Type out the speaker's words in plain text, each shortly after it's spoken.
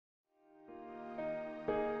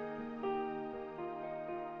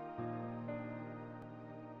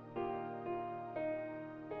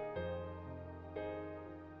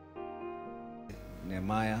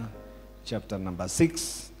Nehemiah, chapter number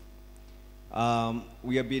 6.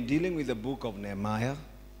 We have been dealing with the book of Nehemiah.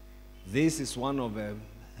 This is one of the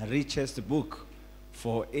richest book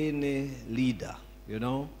for any leader. You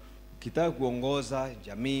know, ukitaka kuongoza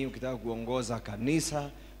jamii, ukitaka kuongoza kanisa,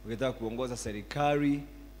 ukitaka kuongoza serikali,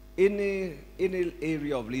 any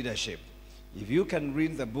area of leadership. If you can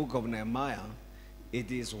read the book of Nehemiah,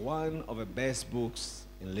 it is one of the best books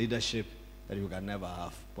in leadership that you can never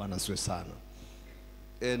have. Bwana asifiwe sana.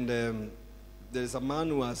 And there is a man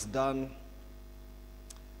who has done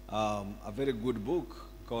a very good book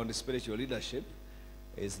called Spiritual Leadership.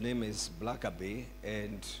 His name is Blackaby,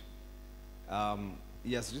 and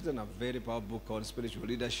he has written a very powerful book called Spiritual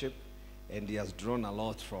Leadership, and he has drawn a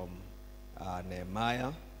lot from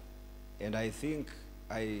Nehemiah. And I think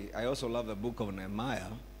I also love the book of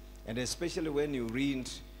Nehemiah, and especially when you read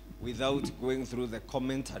without going through the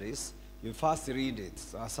commentaries. You first read it,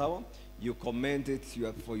 so you comment it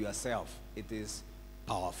for yourself. It is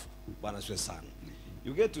powerful. Bwana asifiwe sana.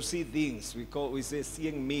 You get to see things we say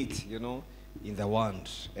seeing meat, you know, in the word.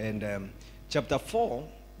 And chapter 4,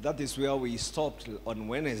 that is where we stopped on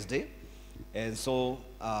Wednesday. And so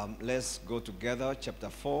let's go together.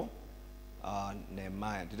 Chapter 4,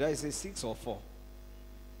 Nehemiah. Did I say 6 or 4?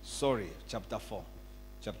 Sorry, chapter 4.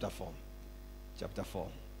 Chapter 4. Chapter 4.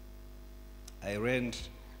 I read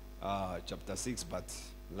chapter 6, but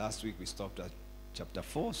last week we stopped at chapter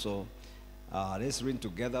 4. So let's read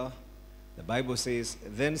together. The Bible says,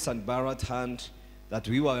 Then Sanballat heard that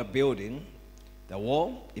we were building the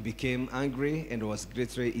wall. He became angry and was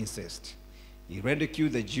greatly incensed. He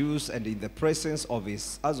ridiculed the Jews, and in the presence of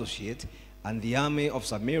his associate and the army of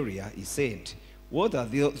Samaria, he said, What are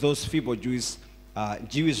those feeble Jews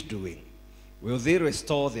doing? Will they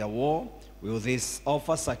restore their wall? Will they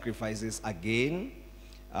offer sacrifices again?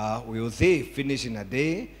 Will they finish in a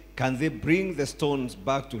day? Can they bring the stones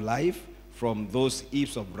back to life from those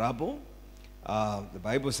heaps of rubble? The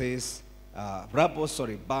Bible says,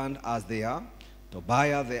 burned as they are.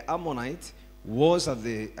 Tobiah the Ammonite was at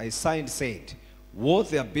a sign said, What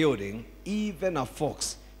they are building, even a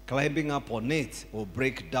fox climbing up on it will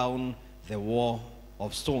break down the wall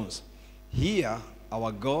of stones. Hear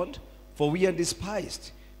our God, for we are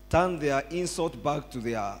despised. Turn their insult back to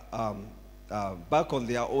their back on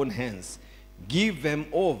their own hands. Give them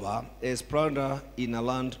over as plunder in a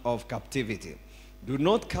land of captivity. Do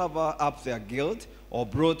not cover up their guilt or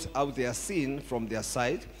blot out their sin from their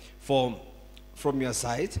sight, from your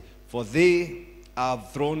sight, for they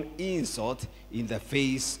have thrown insult in the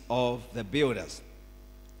face of the builders.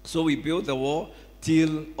 So we built the wall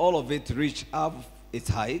till all of it reached up its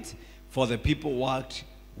height, for the people worked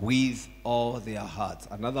with all their heart.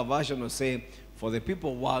 Another version will say, for the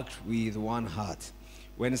people worked with one heart.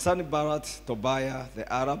 When Sanballat, Tobiah,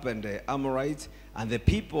 the Arab and the Amorite, and the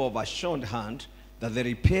people of Ashon heard that the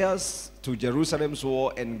repairs to Jerusalem's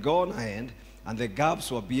wall had gone ahead, and the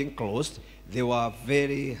gaps were being closed, they were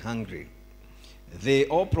very hungry. They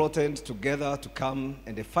all plotted together to come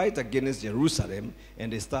and fight against Jerusalem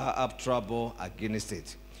and stir up trouble against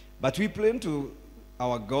it. But we prayed to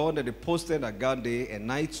our God and posted a guard day and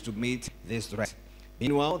night to meet this threat.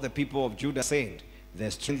 Meanwhile, the people of Judah said, The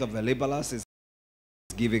strength of the laborers is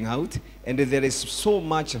giving out, and there is so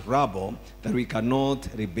much rubble that we cannot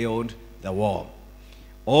rebuild the wall.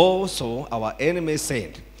 Also, our enemies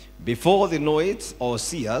said, Before they know it or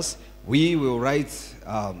see us, we will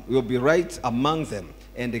be right among them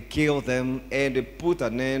and kill them and put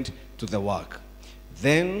an end to the work.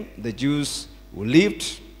 Then the Jews who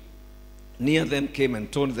lived near them came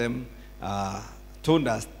and told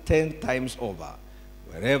us 10 times over,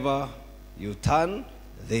 Wherever you turn,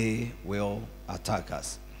 they will attack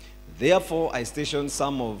us. Therefore, I stationed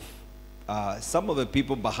some of the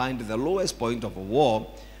people behind the lowest point of a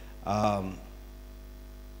wall at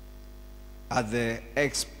the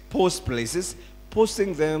exposed places,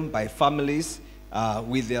 posting them by families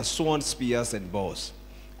with their sworn spears and bows.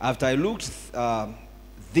 After I looked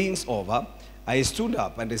things over, I stood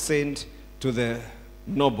up and said to the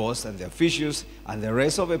nobles and the officials and the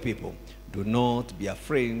rest of the people, Do not be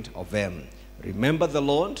afraid of them. Remember the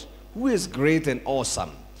Lord, who is great and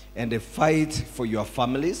awesome, and fight for your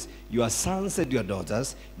families, your sons and your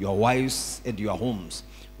daughters, your wives and your homes.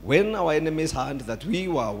 When our enemies heard that we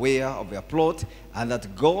were aware of their plot and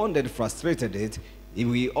that God had frustrated it,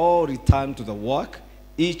 we all returned to the work,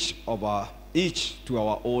 each to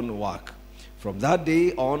our own work. From that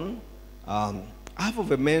day on, half of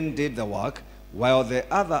the men did the work, while the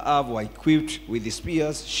other half were equipped with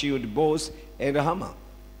spears, shield, bows, and a hammer.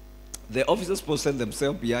 The officers posted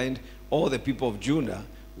themselves behind all the people of Judah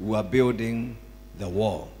who were building the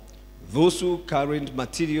wall. Those who carried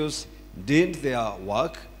materials did their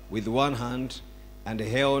work with one hand and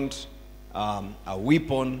held a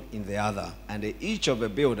weapon in the other. And each of the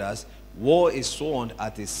builders wore a sword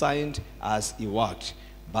at his side as he worked.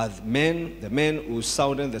 But the men who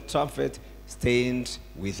sounded the trumpet stayed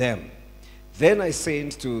with them. Then I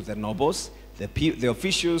said to the nobles, the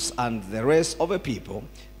officials, and the rest of the people,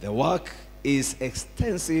 the work is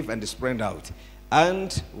extensive and spread out,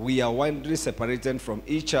 and we are widely separated from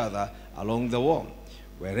each other along the wall.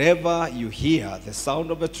 Wherever you hear the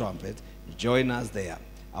sound of a trumpet, join us there.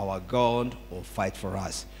 Our God will fight for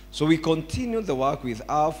us. So we continued the work with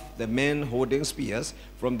half the men holding spears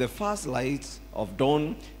from the first light of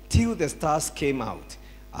dawn till the stars came out.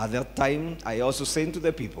 At that time, I also said to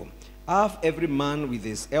the people, have every man with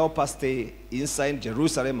his helper stay inside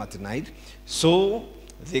Jerusalem at night, so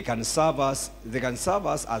they can serve us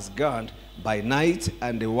as guard by night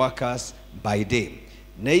and the workers by day.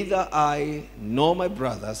 Neither I, nor my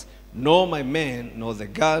brothers, nor my men, nor the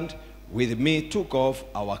guard with me took off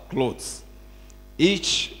our clothes.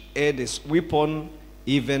 Each had his weapon,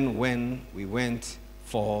 even when we went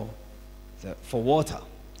for water.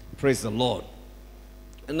 Praise the Lord.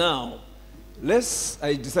 Now,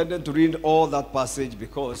 I decided to read all that passage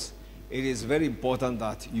because it is very important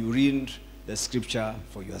that you read the scripture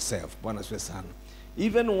for yourself.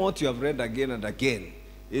 Even what you have read again and again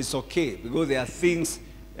is okay, because there are things,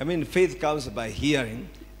 faith comes by hearing,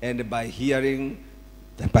 and by hearing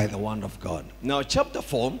by the word of God. Now, chapter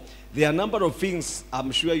 4, there are a number of things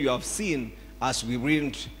I'm sure you have seen as we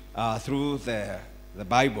read through the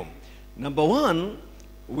Bible. Number one,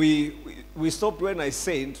 we stopped when I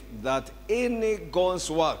said that any God's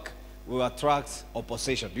work will attract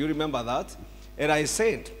opposition. Do you remember that? And I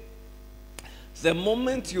said, the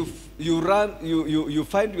moment you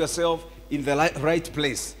find yourself in the right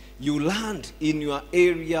place, you land in your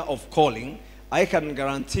area of calling, I can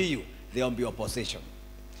guarantee you there will be opposition.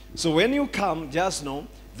 So when you come, just know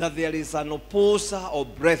that there is an opposer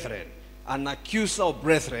of brethren, an accuser of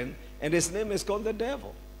brethren, and his name is called the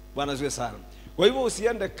devil. Bwana asifiwe sana. Kwa hivyo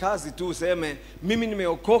usiende kazi tu useme mimi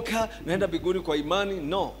nimeokoka naenda mbinguni kwa imani.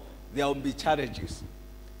 No, there will be challenges.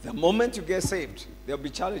 The moment you get saved, there will be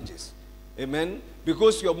challenges. Amen.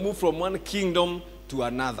 Because you have moved from one kingdom to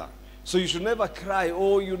another. So you should never cry,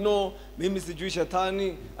 oh, mimi sijui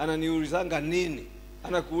shetani ananiulizanga nini.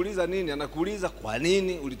 Anakuuliza nini? Anakuuliza kwa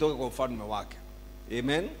nini ulitoka kwa ufalme wake.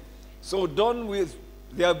 Amen. So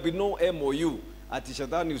there will be no MOU. Ati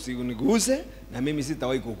shetani usiniguze na mimi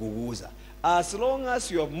sitawahi kukuguza. As long as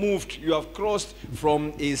you have moved, you have crossed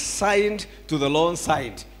from a side to the long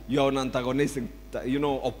side, you are on antagonistic,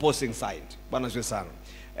 opposing side.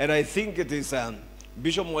 And I think it is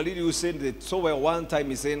Bishop Mwalidi who said it so well one time.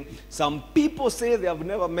 He said, some people say they have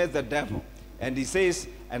never met the devil. And he says,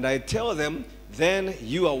 and I tell them, then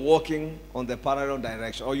you are walking on the parallel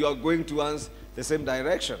direction, or you are going towards the same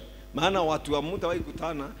direction. Maana watu wa mutawahi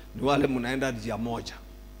kutana ni wale munaenda njia moja.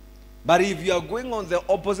 But if you are going on the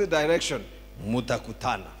opposite direction,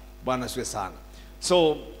 mutakutana. Bwana asifiwe sana.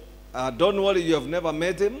 So, don't worry, you have never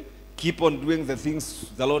met him. Keep on doing the things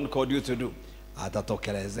the Lord called you to do.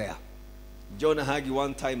 Atatokelezea. John Hagee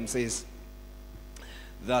one time says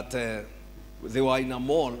that they were in a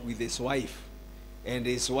mall with his wife, and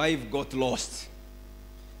his wife got lost.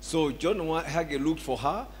 So John Hagee looked for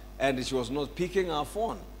her, and she was not picking her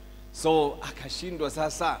phone. So akashindwa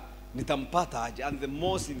sasa nitampata aje, and the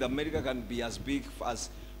most in America can be as big as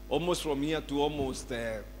almost from here to almost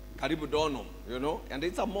karibu Donham, and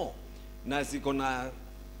it's a mall. Na siko na,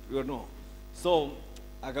 So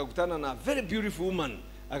akakutana na very beautiful woman.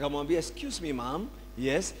 Akamwambia, excuse me ma'am,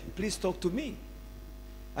 yes, please talk to me.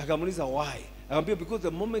 Akamuliza why? Akamwambia, because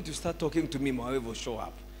the moment you start talking to me, my wife will show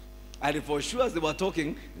up. And for sure as they were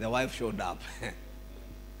talking, the wife showed up.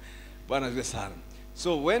 Bwana asifiwe sana.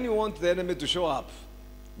 So when you want the enemy to show up,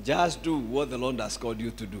 just do what the Lord has called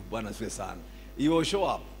you to do. Bwana asifiwe sana. He will show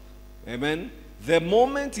up. Amen. The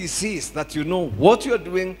moment he sees that you know what you are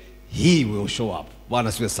doing, he will show up. Bwana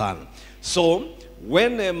asifiwe sana. So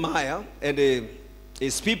when Nehemiah and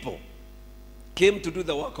his people came to do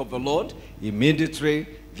the work of the Lord, immediately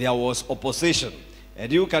there was opposition.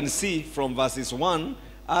 And you can see from verses 1,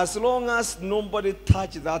 as long as nobody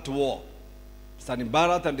touched that wall,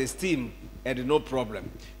 Sanballat and his team had no problem.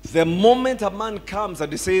 The moment a man comes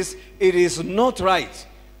and he says, it is not right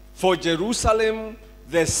for Jerusalem,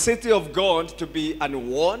 the city of God, to be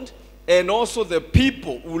unwarned, and also the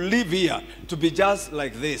people who live here to be just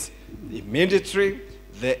like this, immediately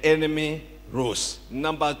the enemy rose.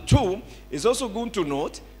 Number 2, it's also good to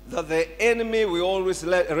note that the enemy will always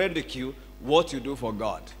ridicule what you do for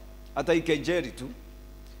God. Hata ikejeli tu.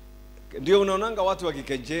 Ndio unaonanga watu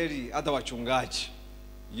wakikejeli hata wachungaji.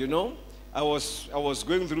 You know, I was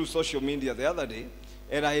going through social media the other day,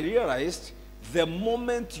 and I realized the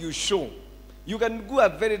moment you show, you can do a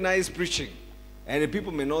very nice preaching and the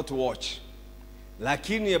people may not watch.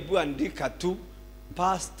 Lakini hebu andika tu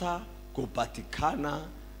pastor kupatikana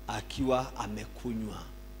akiwa amekunywa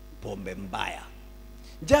pombe mbaya.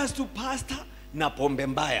 Just to pastor na pombe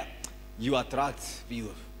mbaya, you attract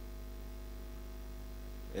views.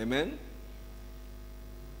 Amen.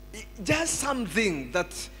 Just something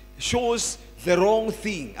that shows the wrong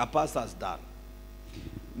thing a pastor has done.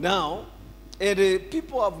 Now,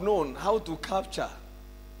 people have known how to capture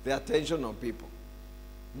the attention of people.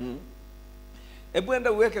 Ebu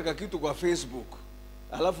enda uweke kakitu kwa Facebook,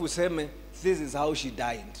 alafu useme, this is how she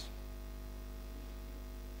died.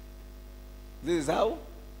 This is how.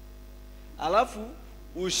 Alafu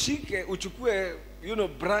uchukue,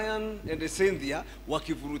 Brian and Cynthia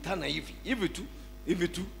wakivurutana hivi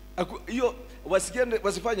tu. Hiyo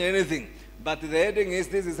wasifanya anything, but the heading is,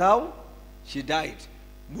 this is how she died.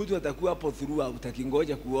 Mtu atakuwa hapo throughout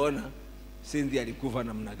akingoja kuona Cynthia alikufa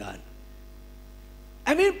namna gani.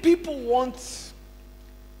 I mean, people want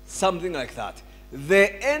something like that.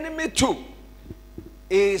 The enemy too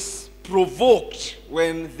is provoked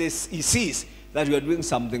when he sees that you are doing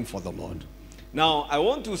something for the Lord. Now, I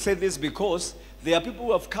want to say this because there are people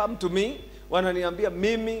who have come to me, wananiambia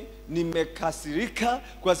mimi nimekasirika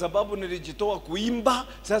kwa sababu nilijitoa kuimba,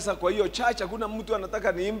 sasa kwa hiyo church hakuna mtu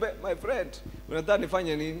anataka niimbe. My friend, unataka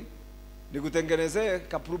nifanye nini? Nikutengenezee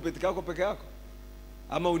kapulpit kako peke yako?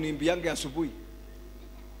 Ama uniimbiange asubuhi?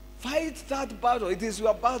 Fight that battle. It is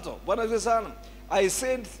your battle. Bwana Yesu sana. I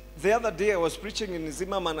said the other day, I was preaching in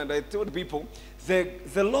Zimmerman, and I told people,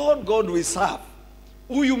 the Lord God we serve,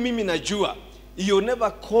 huyu mimi najua, he will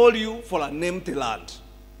never call you for an empty land.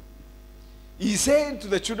 He said to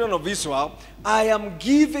the children of Israel, I am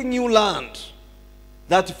giving you land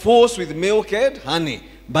that flows with milk and honey.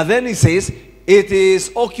 But then he says, it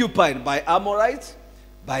is occupied by Amorites,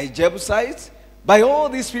 by Jebusites, by all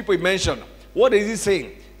these people he mentioned. What is he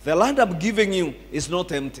saying? The land I'm giving you is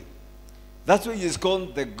not empty. That's why he is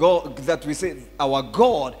called the God, that we say our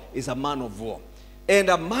God is a man of war. And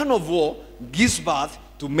a man of war gives birth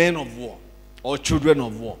to men of war or children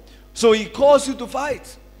of war. So he calls you to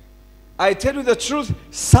fight. I tell you the truth,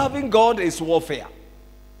 serving God is warfare.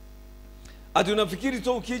 Ati unafikiri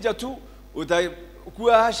tu ukija tu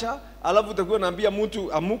utakuwa asha, alafu utakuwa naambia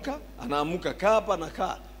mtu amuka, anaamuka, kaa hapa na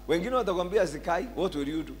kaa. Wengine watakwambia sikai, what will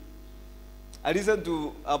you do? I listened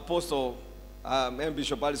to Apostle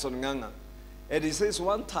Bishop Alison Nganga, and he says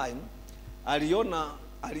one time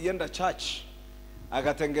alienda church,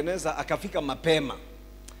 akatengeneza, akafika mapema.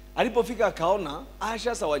 Alipofika akaona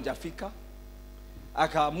asha hawajafika,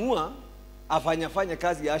 akaamua afanya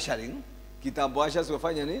kazi ya ushering, kitambo asha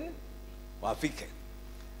wafanya nini? Wafike.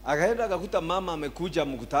 Akaenda akakuta mama amekuja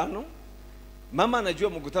mkutano. Mama anajua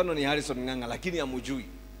mkutano ni Harrison Nganga, lakini hamjui.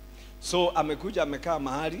 So amekuja amekaa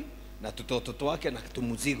mahali na tutoto wake na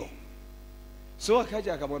tumuzigo. So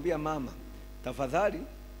akaja akamwambia mama, tafadhali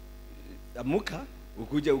amuka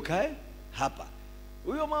ukuje ukae hapa.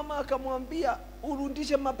 Huyo mama akamwambia,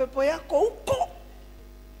 urudishe mapepo yako huko.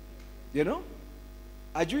 You know?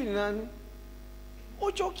 Ajui ni nani?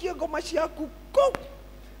 Uchokie gomashi yako huko.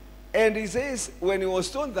 And he says, when he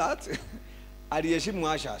was told that, aliheshimu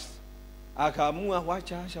ashas. Akaamua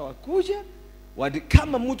wacha asha wakuja.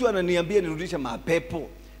 Kama mtu ananiambia nirudishe mapepo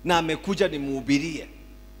na amekuja nimuhubirie.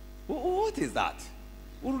 What is that?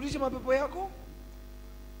 Urudishe mapepo yako?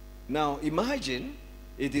 Now imagine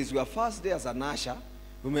it is your first day as an usher.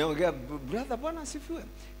 Umeongea, brother, Bwana asifiwe,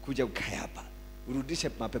 kuja ukae hapa,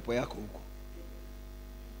 urudishe mapepo yako huko.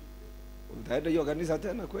 Utaenda hiyo kanisa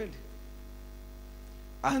tena kweli?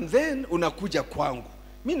 And then unakuja kwangu.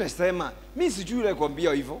 Mimi nasema, mimi sijui ile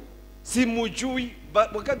kuambia hivyo. Simujui,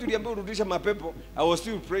 but wakati uliambia urudishe mapepo, I was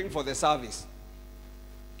still praying for the service.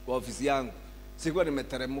 Kwa ofisi yangu. Sikuwa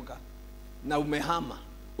nimeteremuka. Na umehama,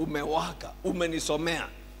 umewaka, umenisomea.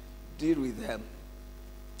 Deal with them.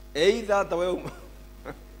 Either hata wewe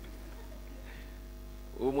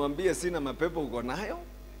umwambie sina mapepo uko nayo,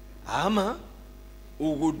 ama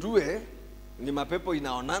ugudue ni mapepo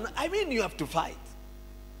inaonana. I mean, you have to fight.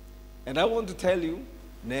 And I want to tell you,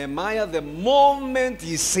 Nehemiah, the moment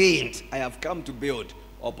he said, I have come to build,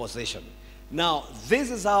 opposition. Now,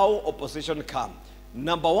 this is how opposition comes.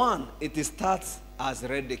 Number one, it starts as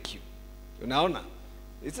ridicule. Unaona?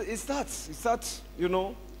 It starts,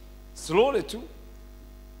 slowly too.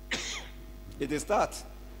 It starts,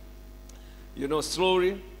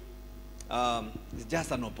 slowly. It's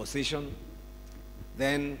just an opposition.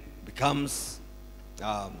 Then becomes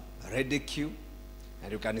ridicule.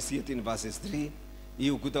 And you can see it in verses 3. Hii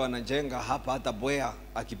ukuta wanajenga hapa hata bwea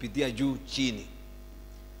akipitia juu chini.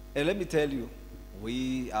 And let me tell you,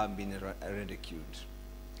 we have been ridiculed.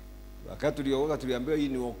 Wakati tuliokoka tuliambiwa hii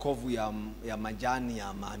ni wokovu ya majani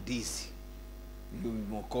ya mandizi.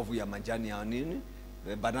 Hii wokovu ya majani ya nini?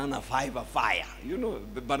 The banana fiber fire. You know,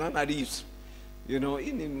 the banana leaves. You know,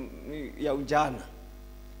 hii ni ya ujana.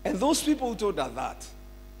 And those people who told us that,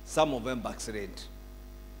 some of them backslid.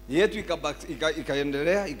 Yetu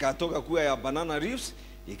ikaendelea, ikatoka kuwa ya banana leaves,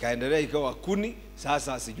 ikaendelea ikawa kuni,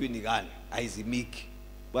 sasa sijui ni gani, haizimiki.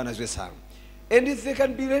 Bwana asifiwe sana. And if they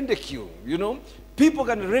can be ridiculed, you know, people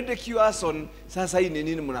can ridicule us on, sasa hii ni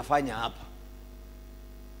nini mnafanya hapa?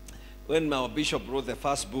 When our bishop wrote the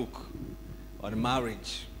first book on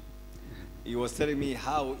marriage, he was telling me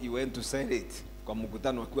how he went to sell it. Kwa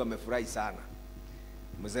mkutano akiwa amefurahi sana.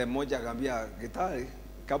 Mzee mmoja akamwambia, Gitari,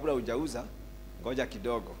 kabla hujauza, ngoja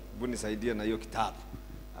kidogo, hebu nisaidie na hiyo kitabu.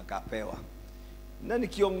 Akapewa. Nani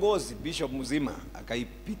kiongozi, bishop mzima,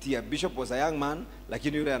 akaipitia. Bishop was a young man,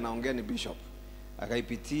 lakini yule anaongea ni bishop.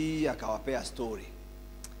 Akaipitia, akawapea story.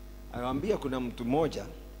 Akamwambia kuna mtu mmoja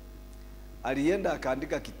alienda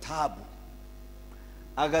akaandika kitabu.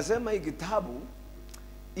 Akasema hii kitabu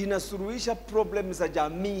inasuluhisha problem za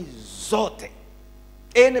jamii zote.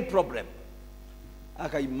 Any problem.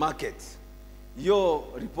 Akaimarket. Yo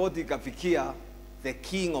report ikafikia the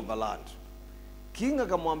king of the land. King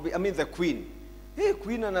akamwambia, the queen.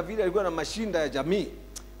 Queen ana vile alikuwa na mashinda ya jamii.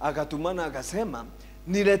 Akatumana akasema,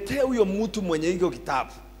 niletee huyo mtu mwenye hiyo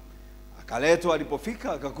kitabu. Akaletwa,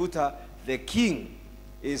 alipofika akakuta the king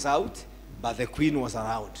is out but the queen was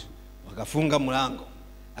around. Wakafunga mlango.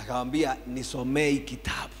 Akamwambia nisomee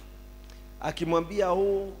kitabu. Akimwambia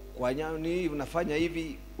kwa nini unafanya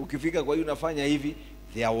hivi, ukifika kwa hiyo unafanya hivi,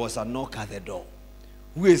 there was a knock at the door.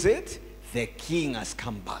 Who is it? The king has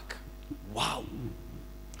come back. Wow.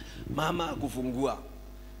 Mama kufungua.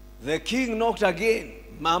 The king knocked again.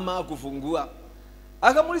 Mama kufungua.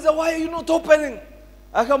 Akamuuliza, why are you not opening?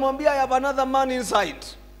 Akamwambia, I have another man inside.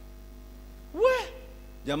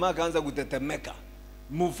 Jamaa akaanza kutetemeka.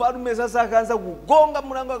 Mfalme sasa akaanza kugonga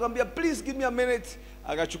mlango, akamwambia, please give me a minute.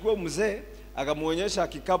 Akachukua mzee, akamuonyesha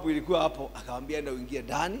kikapu ilikuwa hapo, akamwambia enda uingie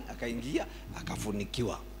ndani. Akaingia,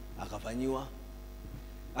 akafunikiwa, akafanyiwa.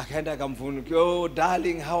 Akaenda akamfunikiwa, oh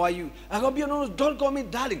darling, how are you? Akamwambia, no, don't call me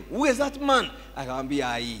darling. Who is that man?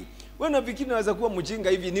 Akamwambia, ai, wewe unafikiri naweza kuwa mjinga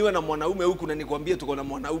hivi niwe na mwanaume huku na nikwambie tuko na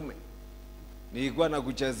mwanaume? Nilikuwa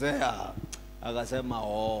nakuchezea. Akasema,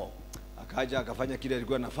 akaja akafanya kile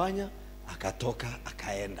alikuwa anafanya, akatoka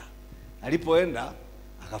akaenda. Alipoenda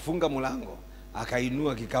akafunga mlango,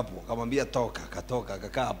 akainua kikapu, akamwambia toka, akatoka,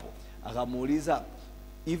 akakaa hapo. Akamuuliza,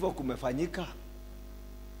 hivyo kumefanyika?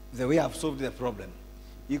 The way I've solved the problem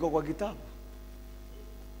iko kwa kitabu?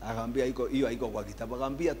 Akamwambia iko kwa kitabu.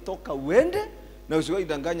 Akamwambia toka uende na usiwahi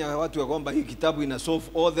danganya watu ya kwamba hii kitabu ina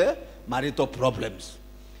solve all the marital problems.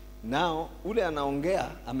 Now ule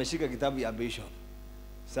anaongea ameshika kitabu ya bishop.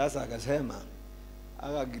 Sasa akasema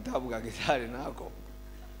aka kitabu ka Gitari nako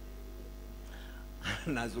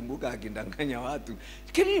nazunguka akidanganya watu.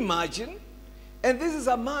 Can you imagine? And this is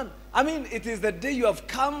a man. It is the day you have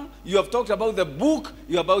come, you have talked about the book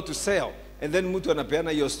you are about to sell. And then mtu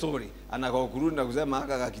anapeana your story. Anakurudi na kusema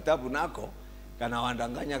aka kitabu nako kana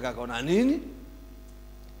wandanganya kakona nini?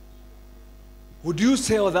 Would you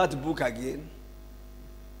sell that book again?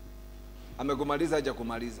 Amekumaliza haja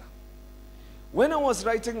kumaliza. When I was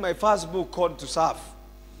writing my first book called To Serve,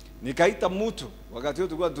 nikaita mtu, wakati huo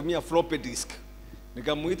tulikuwa tunatumia floppy disk.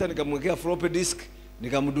 Nikamuita, nikamwekea floppy disk,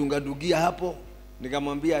 nikamdungadugia hapo,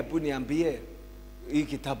 nikamwambia hebu niambie hii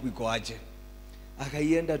kitabu iko aje.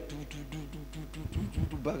 Akaienda tu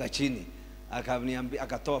mpaka chini. Akaniambia,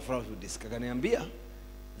 akatoa floppy disk. Akaniambia,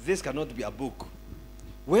 this cannot be a book.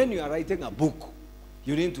 When you are writing a book,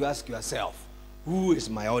 you need to ask yourself, who is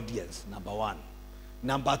my audience? Number one.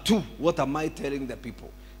 Number two, what am I telling the people?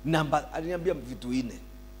 Aliniambia vitu 4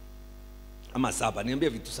 ama 7, aliniambia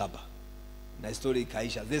vitu 7. Na story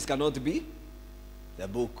ikaisha. This cannot be the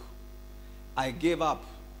book. I gave up.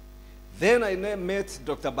 Then I met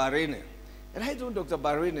Dr. Barene. And I told Dr.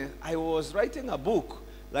 Barene, I was writing a book.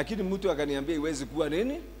 Lakini mtu akaniambia iwezi kuwa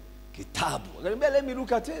nini? Kitabu. Akaniambia, let me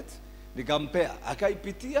look at it. Nikampea.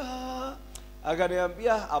 Akaipitia.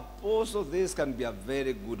 Akaniambia, Apostle, this can be a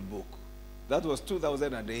very good book. That was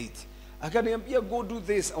 2008. Akaniambia, go do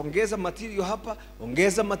this. Ongeza material hapa.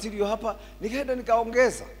 Ongeza material hapa. Nikaenda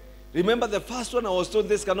nikaongeza. Remember the first one I was told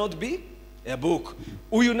this cannot be a book.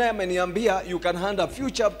 Huyu naye ameniambia, you can hand a few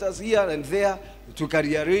chapters here and there to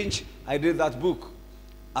rearrange. I did that book.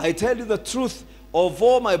 I tell you the truth, of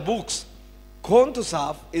all my books, Gone to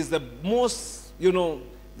Serve is the most,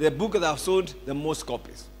 the book that I've sold the most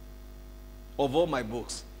copies of all my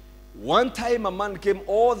books. One time a man came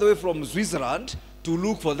all the way from Switzerland to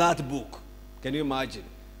look for that book. Can you imagine?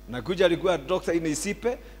 Nakuja alikuwa Dr.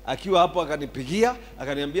 Inesipe, akiwa hapo akanipigia,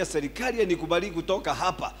 akaniambia serikali nikubali kutoka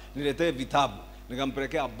hapa, niletee vitabu.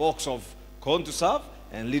 Nikampelekea a box of Gone to Serve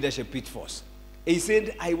and Leadership Pitfalls. He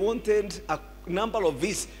said, I wanted a number of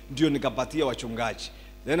these, ndio nikapatia wachungaji.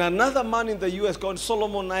 Then another man in the US called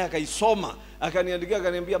Solomon naye akaisoma, akaniandikia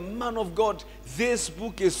akaniambia, man of God, this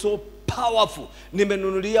book is so powerful.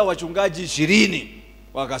 Nimenunulia wachungaji 20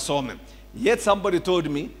 wakasome. Yet somebody told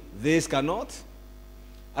me, this cannot.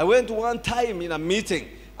 I went one time in a meeting.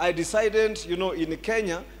 I decided, in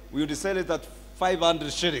Kenya, we would sell it at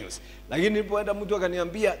 500 shillings. Lakini nilipoenda mtu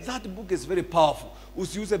akaniambia, that book is very powerful.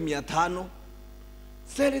 Usiuze 500.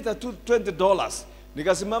 Sell it at $20.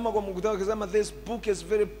 Nikasimama kwa mkutano akisema, this book is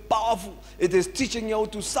very powerful. It is teaching you how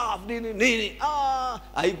to serve. Nini.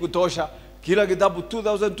 Haikutosha. Kila kitabu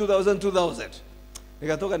 2000.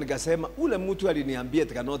 Nikatoka nikasema, ule mtu aliniambia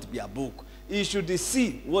it cannot be a book. He should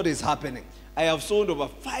see what is happening. I have sold over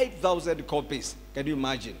 5,000 copies. Can you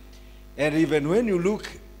imagine? And even when you look,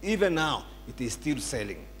 even now, it is still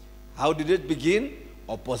selling. How did it begin?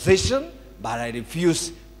 Opposition, but I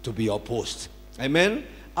refuse to be opposed. Amen?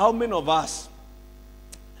 How many of us,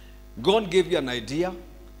 God gave you an idea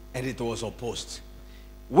and it was opposed?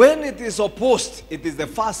 When it is opposed, it is the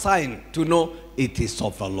first sign to know it is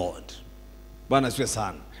of the Lord. Bwana asifiwe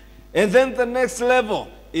sana. And then the next level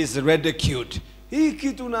is ridiculed. Hii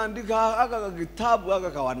kitu unaandika haka kitabu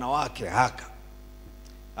haka kwa wanawake haka.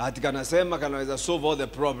 Ati kanasema kanaweza solve all the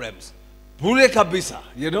problems. Bure kabisa,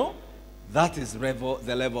 That is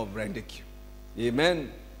the level of ridicule. Amen.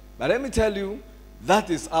 But let me tell you, that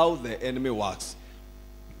is how the enemy works.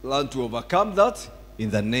 Learn to overcome that in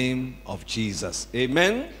the name of Jesus.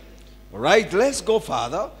 Amen. All right, let's go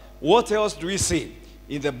further. What else do we see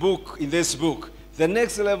in this book? The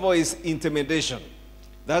next level is intimidation.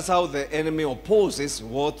 That's how the enemy opposes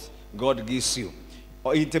what God gives you.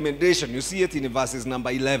 Or intimidation, you see it in verses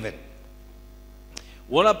number 11.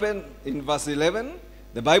 What happened in verse 11?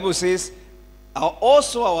 The Bible says,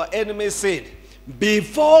 also our enemies said,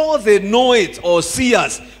 before they know it or see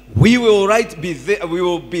us, we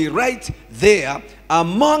will be right there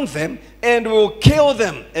among them, and we will kill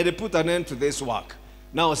them, and put an end to this work.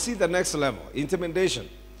 Now see the next level, intimidation.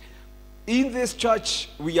 In this church,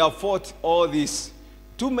 we have fought all this.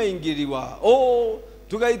 Tumeingiliwa,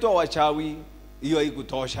 tukaitwa wachawi, hiyo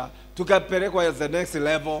haikutosha. Tukapelekwa the next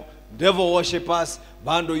level, devil worshippers,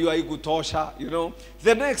 bando hiyo haikutosha,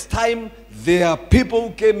 The next time, there are people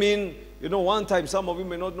who came in, one time, some of you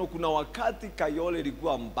may not know, kuna wakati Kayole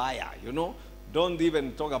ilikuwa mbaya, Don't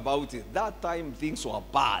even talk about it. That time things were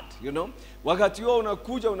bad, Wakati huo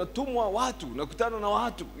unakuja, unatumwa watu, unakutana na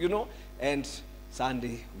watu, And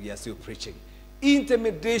Sunday, we are still preaching.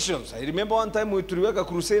 Intimidations. I remember one time we tuliweka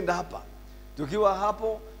crusade hapa. Tukiwa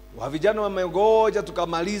hapo, vijana wamegoja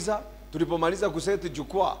tukamaliza, tulipomaliza kuseti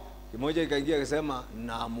jukwaa, kimoja ikaingia akasema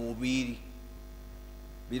na mhubiri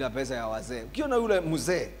bila pesa ya wazee. Ukiona yule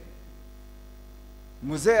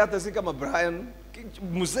mzee hata si kama Brian,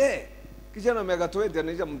 mzee kijana miaka 20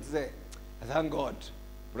 anaisha mzee. Thank God.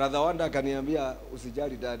 Brother Wanda akaniambia,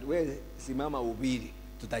 usijali dad, wewe simama uhubiri,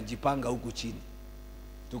 tutajipanga huku chini.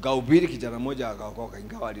 Tukahubiri, kijana mmoja akaokoka,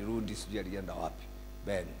 ingawa alirudi sijui alienda wapi.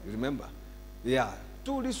 Ben, you remember? Yeah,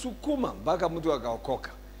 tulisukuma mpaka mtu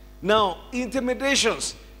akaokoka. Now,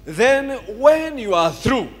 intimidations. Then when you are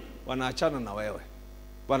through, wanaachana na wewe.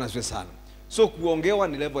 Bwana asifiwe sana. So kuongewa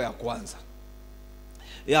ni level ya kwanza.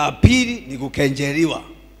 Ya pili ni kukenjeriwa.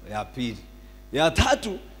 Ya pili. Ya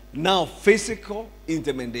tatu, now physical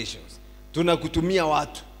intimidations. Tunakutumia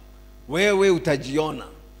watu. Wewe utajiona.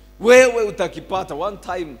 Wewe utakipata. One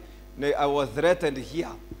time I was threatened here.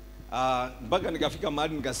 Mpaka nikafika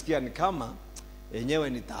mahali nikasikia ni kama yenyewe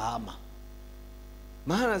nitahama.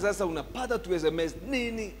 Maana sasa unapata tu SMS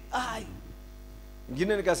nini?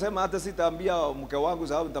 Ngine nikasema hata sitaambia mke wangu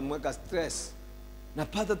sababu nitamweka stress.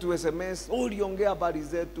 Napata tu SMS, uliongea habari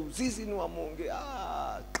zetu, sisi ni wamonge.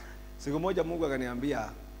 Siku moja Mungu akaniambia,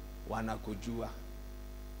 wanakujua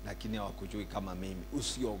lakini hawakujui kama mimi,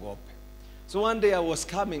 usiogope. So one day I was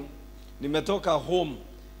coming, nimetoka home,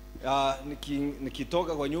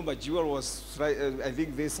 nikitoka kwa nyumba, Jewel was I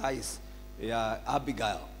think this size,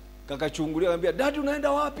 Abigail. Kakachungulia, anambia, "Dad,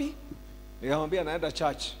 unaenda wapi?" Nikamwambia naenda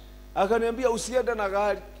church. Akaniambia usiende na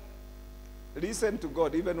gari. Listen to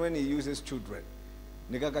God even when he uses children.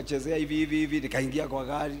 Nikakachezea hivi nikaingia kwa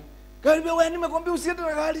gari. Kaniambia, wewe nimekwambia usiende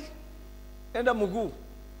na gari. Enda mguu.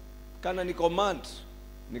 Kana ni command.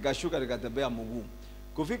 nikashuka nikatembea mguu.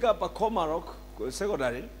 Kufika hapa Komarok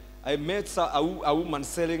secondary, I met a woman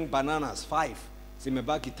selling bananas 5.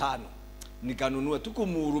 Zimebaki 5. Nikanunua tu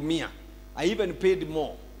kumhurumia. I even paid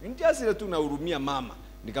more. Just ile tu nahurumia mama.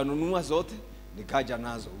 Nikanunua zote, nikaja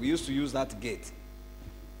nazo. We used to use that gate.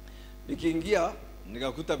 Nikiingia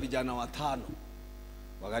nikakuta vijana 5.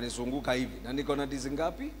 Wakanizunguka hivi. Na niko na dizi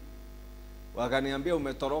ngapi? Wakaniambia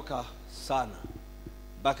umetoroka sana.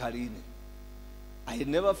 Baka lini? I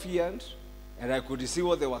never feared and I could see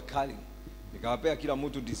what they were carrying. Nikawapea kila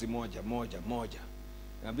mtu dizi moja.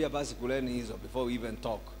 Niambia basi kuleni hizo before we even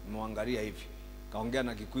talk. Nimwangalia hivi. Kaongea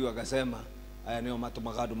na Kikuyu akasema aya neo mato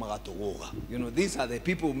magado magatogoga. You know, these are the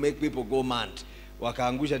people who make people go mad.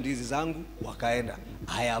 Wakaangusha ndizi zangu, wakaenda.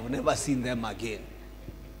 I have never seen them again.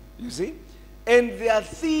 You see? And there are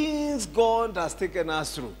things God has taken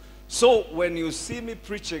us through. So when you see me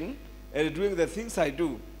preaching and doing the things I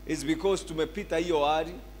do, it's because tumepita hiyo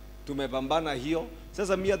hali, tumepambana hiyo.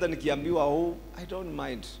 Sasa mimi hata nikiambiwa I don't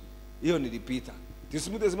mind. Hiyo nilipita.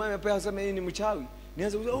 Tisimute simame pia sema yeye ni mchawi.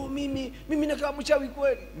 Nianze kusema mimi nakaa mchawi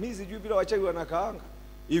kweli. Mimi sijui bila wachawi wanakaanga.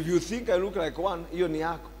 If you think I look like one, hiyo ni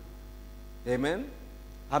yako. Amen.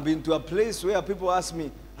 I've been to a place where people ask me,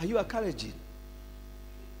 "Are you a Kalenjin?"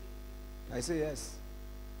 I say yes.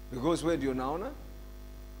 Because where do you naona?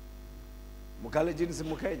 Mkalenjin si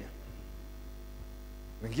Mkenya.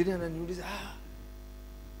 Wengine ananiuliza,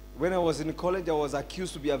 when I was in college, I was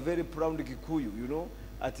accused to be a very proud Kikuyu, you know.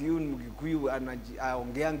 Ati yule Mkikuyu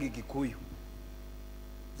anaongeangi Kikuyu.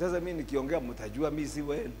 Sasa mimi nikiongea mtajua mimi si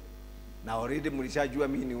wenu. Na already mlishajua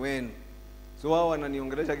mimi ni wenu. So wao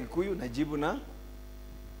wananiongelesha Kikuyu najibu na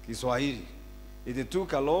Kiswahili. It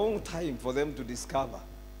took a long time for them to discover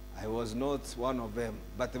I was not one of them.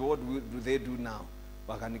 But what do they do now?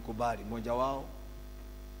 Wakanikubali. Mmoja wao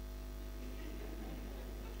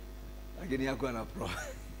lakini yako ana pro.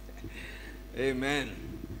 Amen.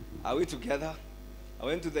 Are we together? I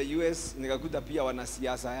went to the US, nikakuta pia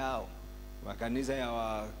wanasiasa yao. Wakanisa ya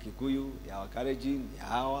wa Kikuyu, ya wa Kalenjin, ya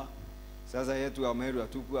hawa. Sasa yetu wa Meru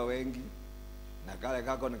hatukuwa wengi. Na kale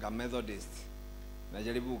kako nika Methodist.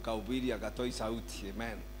 Najaribu kuhubiri akatoi sauti.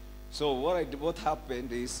 Amen. So what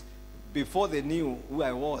happened is before they knew who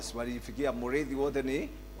I was, walifikia Mureithi wote ni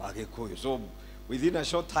wa Kikuyu. So within a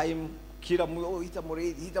short time kila hita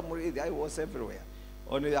Mureithi, I was everywhere.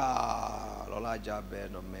 Only lola jabe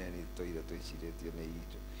no many toile toishireti ne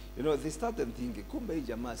ito. You know, they started thinking kumbe hii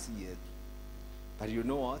jamaa si yetu. But you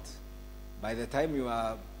know what? By the time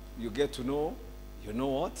you get to know, you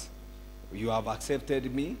know what? You have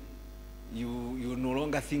accepted me. You no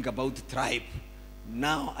longer think about tribe.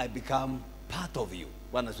 Now I become part of you.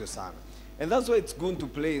 Bwana siwe sana. And that's why it's going to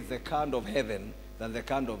play the kind of heaven than the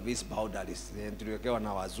kind of these boundaries. Tuliwekewa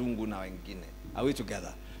na wazungu na wengine. Are we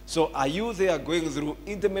together? So are you there going through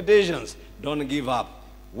intimidations? Don't give up.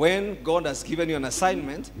 When God has given you an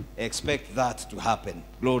assignment, expect that to happen.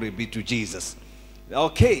 Glory be to Jesus.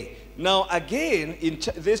 Okay, now again in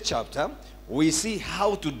this chapter, we see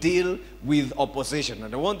how to deal with opposition.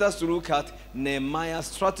 And I want us to look at Nehemiah's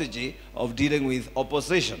strategy of dealing with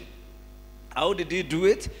opposition. How did he do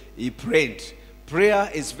it? He prayed. Prayer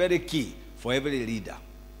is very key for every leader.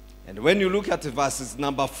 And when you look at verses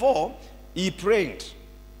number 4, he prayed.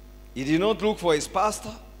 He did not look for his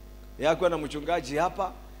pastor. Hakuwa na mchungaji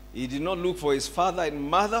hapa. He did not look for his father and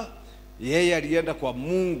mother. Yeye alienda kwa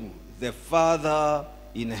Mungu, the Father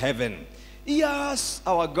in heaven. He asked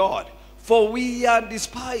our God, for we are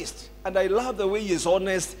despised. And I love the way he is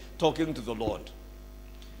honest talking to the Lord.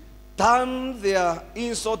 Turn their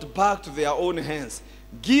insult back to their own hands.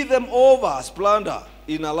 Give them over as plunder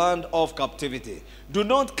in a land of captivity. Do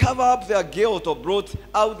not cover up their guilt or blot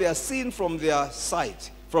out their sin from their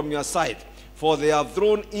sight, from your sight, for they have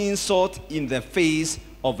thrown insult in the face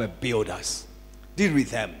of the builders. Deal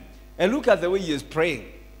with them. And look at the way he is praying.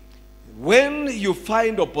 When you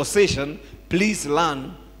find opposition, please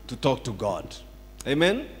learn to talk to God.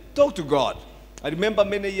 Amen? Talk to God. I remember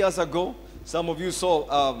many years ago, some of you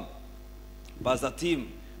saw Pastor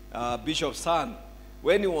Tim, Bishop's son,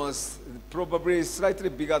 when he was probably slightly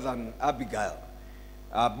bigger than Abigail.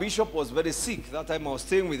 Bishop was very sick. That time I was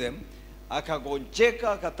staying with him.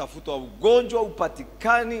 Akagonjeka, akatafutwa ugonjwa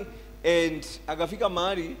upatikani, and akafika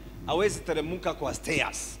mahali hawezi teremuka kwa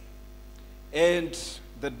stairs. And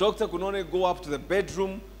the doctor could only go up to the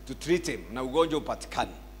bedroom to treat him. Na ugonjwa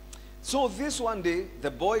upatikani. So this one day,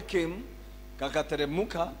 the boy came,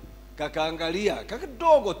 kakateremuka, kakaangalia,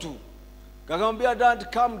 kakadogo tu. Kakamwambia,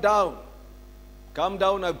 Dad, calm down. Calm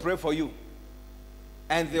down, I pray for you.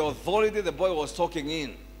 And the authority the boy was talking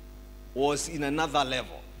in was in another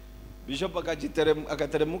level. Bishop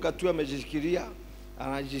akateremuka tu amejishikilia,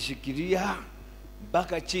 anajishikilia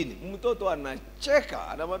mpaka chini. Mtoto anacheka,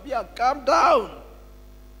 anamwambia calm down.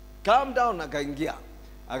 Calm down. Akaingia,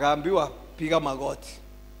 akaambiwa piga magoti.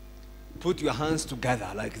 Put your hands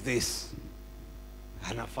together like this.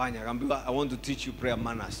 Anafanya, akaambiwa I want to teach you prayer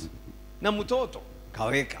manners. Na mtoto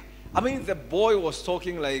kaweka. I mean, the boy was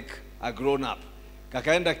talking like a grown up.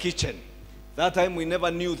 Kakaenda kitchen. That time we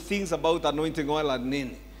never knew things about anointing oil and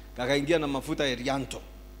nini. Kakaingia na mafuta ya rianto.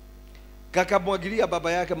 Kakamwagilia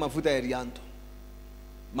baba yake mafuta ya rianto.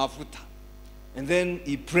 Mafuta. And then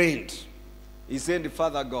he prayed. He said,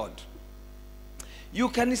 Father God, you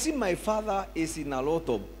can see my father is in a lot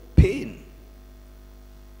of pain.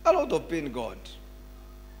 A lot of pain, God.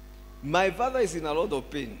 My father is in a lot of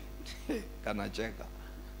pain. Kanacheka.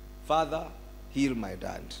 Father, heal my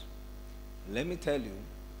dad. Let me tell you,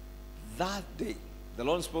 that day, the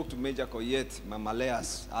Lord spoke to Major Koyet, Mama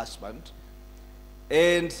Leah's husband,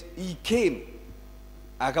 and he came.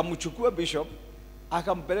 Akamchukua bishop,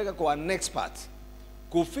 akampeleka kwa an expert.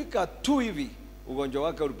 Kufika tu hivi, ugonjwa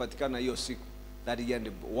wake ulipatikana hiyo siku. That he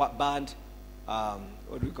had bad,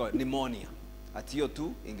 what do we call it, pneumonia. At hiyo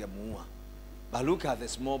tu, ingemuua. But look at the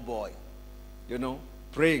small boy, you know,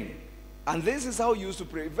 praying. And this is how he used to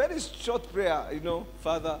pray. Very short prayer, you know,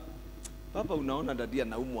 Father, Papa unaona dadi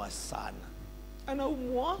anaumwa sana.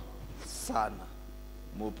 Anaumwa sana.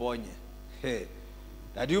 Muponye. Hey,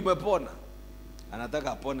 dadi umepona.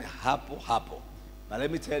 Anataka apone hapo hapo. But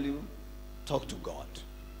let me tell you, talk to God.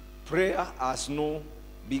 Prayer has no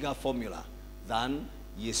bigger formula than,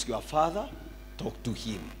 yes, your Father, talk to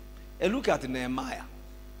him. And look at Nehemiah.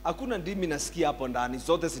 Hakuna ndimi nasikia hapo ndani,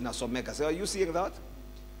 zote zinasomeka. So are you seeing that?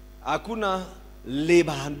 Hakuna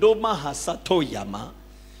lebandoma hasatoyama,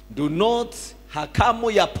 do not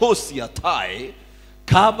hakamo ya posi ya tai,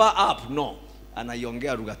 cover up, no.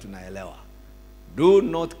 Anaiongea lugha tunaelewa. Do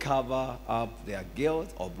not cover up their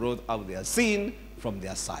guilt or brought up their sin from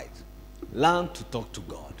their side. Learn to talk to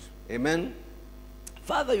God. Amen.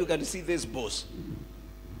 Father, you can see this boss.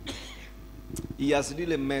 He has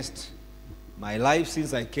really messed my life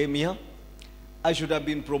since I came here. I should have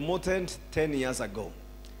been promoted 10 years ago.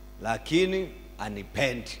 Lakini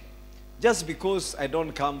anipend. Just because I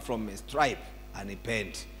don't come from a tribe,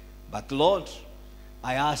 anipend. But Lord,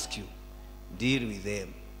 I ask you, deal with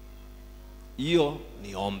them. Iyo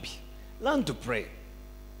ni ombi. Learn to pray.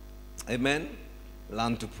 Amen.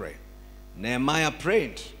 Learn to pray. Nehemiah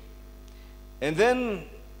prayed. And then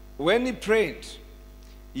when he prayed,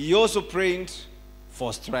 he also prayed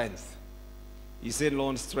for strength. He said,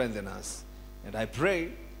 Lord, strengthen us. And I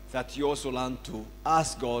pray that you also learn to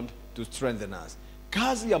ask God to strengthen us.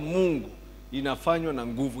 Kazi ya Mungu inafanywa na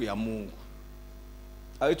nguvu ya Mungu.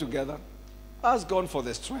 Are you together? Ask God for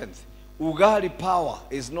the strength. Ugali power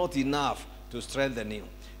is not enough to strengthen you.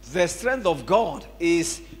 The strength of God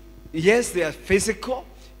is, yes, they are physical,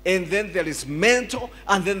 and then there is mental,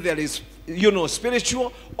 and then there is, you know,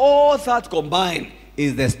 spiritual. All that combined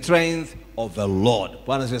is the strength of the Lord.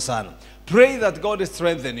 Pray that God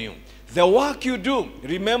strengthen you. The work you do,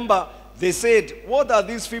 remember, they said, what are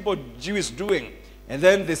these people Jews doing? And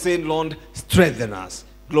then they said, Lord, strengthen us.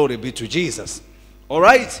 Glory be to Jesus. All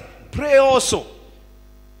right? Pray also.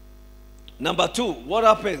 Number 2, what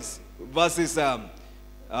happens? Verses, the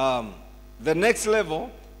next level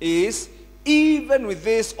is, even with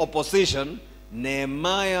this opposition,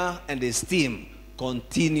 Nehemiah and his team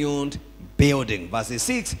continued building. Verse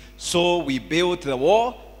 6, so we built the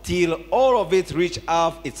wall till all of it reached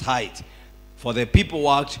up its height, for the people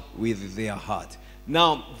worked with their heart.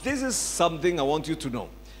 Now, this is something I want you to know.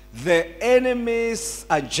 The enemy's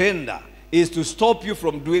agenda is to stop you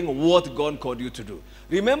from doing what God called you to do.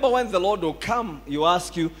 Remember, when the Lord will come, you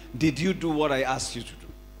ask you, did you do what I asked you to do?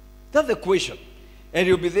 That's the question. And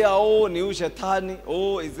you'll be there, oh, Niu Shetani,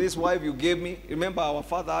 oh, is this wife you gave me? Remember our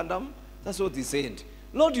father Adam? That's what he said.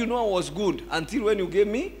 Lord, you know I was good until when you gave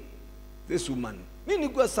me this woman. Mimi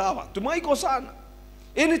nikuwa sawa, tumaiko sana.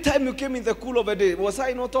 Anytime you came in the cool of a day, was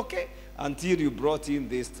I not okay? Until you brought in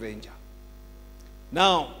this stranger.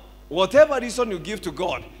 Now, whatever reason you give to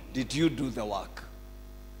God, did you do the work?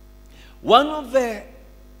 One of the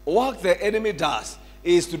work the enemy does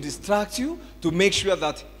is to distract you, to make sure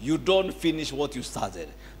that you don't finish what you started.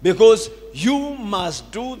 Because you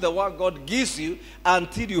must do the work God gives you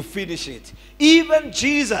until you finish it. Even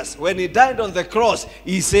Jesus, when he died on the cross,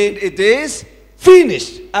 he said, it is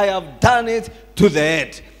finished. I have done it to the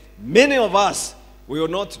end. Many of us, we will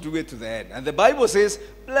not do it to the end. And the Bible says,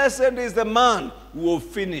 blessed is the man who will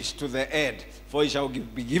finish to the end, for he shall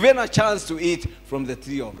be given a chance to eat from the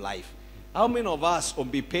tree of life. How many of us will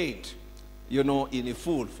be paid, you know, in a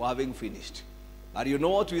full for having finished? But you know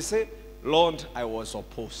what we say? Lord, I was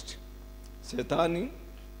opposed. Shetani,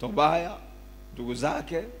 Tobaya, ndugu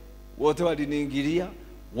zake, wote waliniingilia,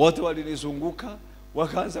 wote walinizunguka,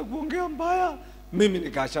 wakaanza kuongea mbaya, mimi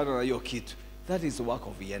nikaachana na hiyo kitu. That is the work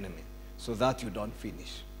of the enemy, so that you don't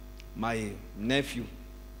finish. My nephew,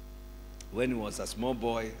 when he was a small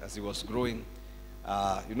boy, as he was growing,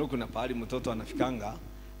 kuna pahali mtoto anafikanga,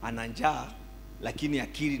 ana njaa, lakini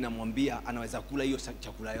akili namwambia anaweza kula hiyo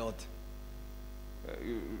chakula yote.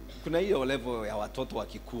 Kuna hiyo level ya watoto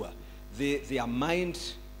wakikua. Their mind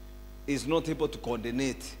is not able to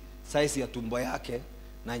coordinate size ya tumbo yake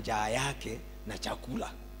na njaa yake na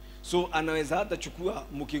chakula. So anaweza hata chukua,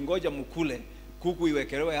 mkingoja mkule, kuku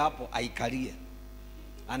iwekelewe hapo aikalie.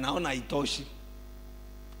 Anaona haitoshi.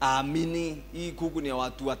 Aamini hii kuku ni ya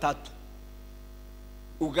watu watatu.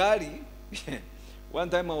 Ugali,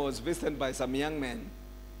 one time I was visited by some young men,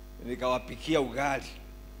 nikawapikia ugali.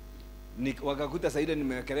 Wakakuta saida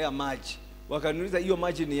nimewekelea maji. Wakaniuliza hiyo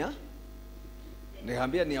maji ni ya?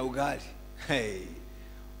 Nikamwambia ni ya ugali. Hey.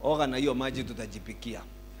 Oga na hiyo maji tutajipikia.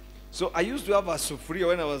 So I used to have a sufuria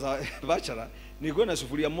when I was a bachelor. Nilikuwa na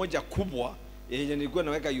sufuria moja kubwa yenye nilikuwa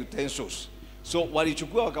naweka utensils. So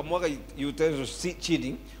walichukua wakamwaga utensils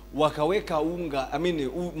chini, wakaweka unga,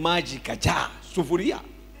 maji kajaa sufuria.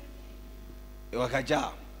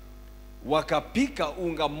 Wakajaa. Wakapika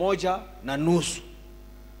unga moja na nusu.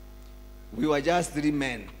 We were just 3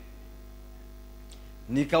 men.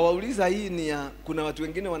 Nikawauliza hii ni ya, kuna watu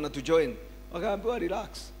wengine wanatujoin. Wakaambiwa relax.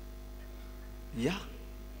 Yeah.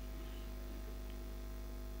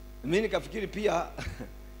 Mimi nikafikiri pia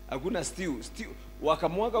hakuna stew.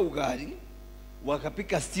 Wakamwaga ugali,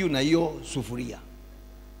 wakapika stew na hiyo sufuria.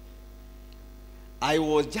 I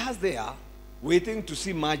was just there waiting to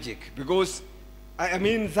see magic, because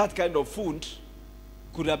that kind of food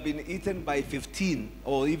could have been eaten by 15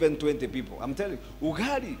 or even 20 people. I'm telling you,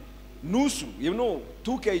 ugali nusu,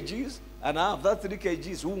 2 kgs and a half, that's 3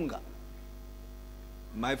 kgs unga.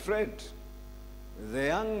 My friend, the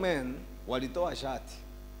young men walitoa shati.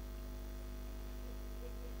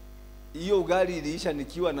 Hiyo ugali iliisha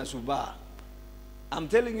nikiwa na subaa. I'm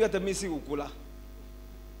telling you, hata mimi sikukula.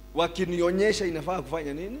 Wakinionyesha inafaa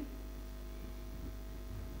kufanya nini?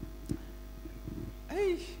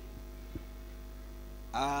 Hey.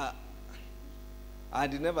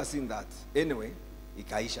 I'd never seen that. Anyway,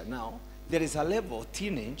 ikaisha. Now, there is a level of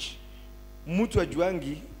teenage, mtu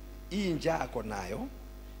ajuangi hii njaa ako nayo,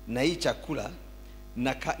 na hii chakula,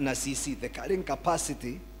 na sisi, the carrying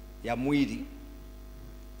capacity ya mwili,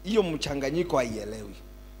 hiyo mchanganyiko haielewi.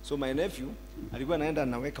 So my nephew, alikuwa anaenda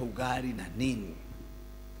anaweka ugali na nini.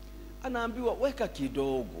 Anaambiwa weka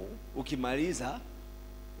kidogo, ukimaliza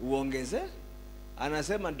uongeze.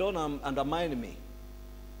 Anasema don't undermine me.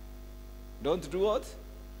 Don't do what?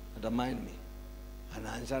 Undermine me.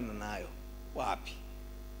 Anaanzana nayo. Wapi?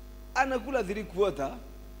 Anakula 3/4,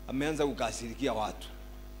 ameanza kukasirikia watu.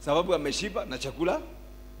 Sababu ameshiba na chakula.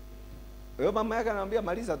 Wewe mama yake anamwambia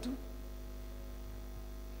maliza tu.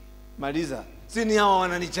 Maliza. Si ni hao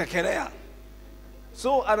wananichekelea.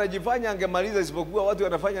 So anajifanya angemaliza, isipokuwa watu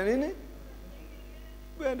wanafanya nini?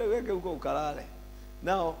 Wende weke huko ukalale.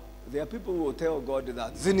 Now, there are people who will tell God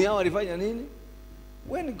that zini hao walifanya nini?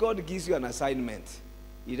 When God gives you an assignment,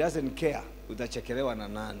 He doesn't care utachekelewa na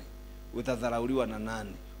nani, utadharauliwa na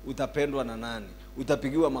nani, utapendwa na nani,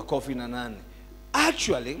 utapigiwa makofi na nani.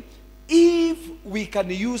 Actually, if we can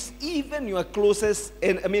use even your closest,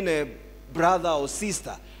 a brother or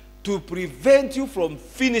sister, to prevent you from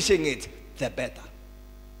finishing it, the better.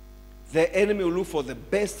 The enemy will look for the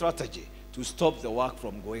best strategy to stop the work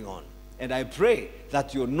from going on. And I pray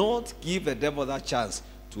that you not give the devil that chance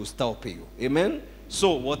to stop you. Amen?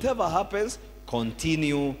 So whatever happens,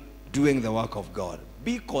 continue doing the work of God.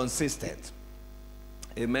 Be consistent.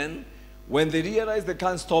 Amen? When they realize they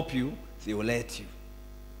can't stop you, they will let you.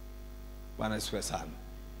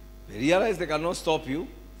 They realize they cannot stop you,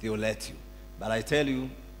 they will let you. But I tell you,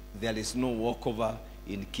 there is no walkover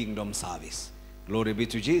in kingdom service. Glory be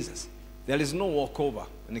to Jesus. There is no walkover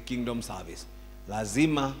in the kingdom service.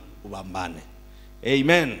 Lazima ubambane.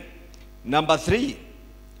 Amen. Number 3,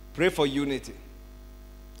 pray for unity.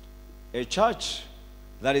 A church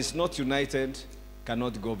that is not united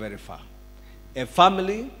cannot go very far. A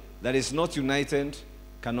family that is not united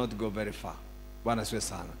cannot go very far.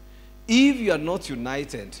 If you are not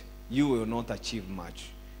united, you will not achieve much.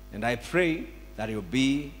 And I pray that you'll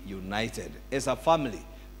be united. As a family,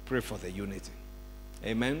 pray for the unity.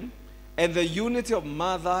 Amen. And the unity of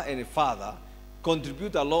mother and father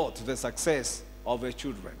contribute a lot to the success of the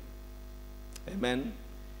children. Amen.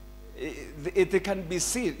 It can be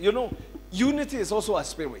seen. Unity is also a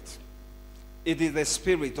spirit. It is the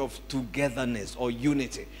spirit of togetherness or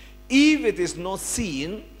unity. If it is not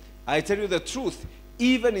seen, I tell you the truth,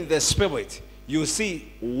 even in the spirit, you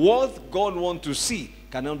see what God wants to see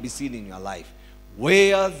cannot be seen in your life.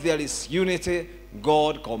 Where there is unity,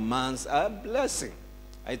 God commands a blessing.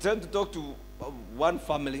 I turned to talk to one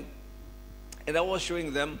family, and I was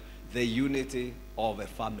showing them the unity of a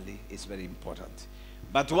family is very important.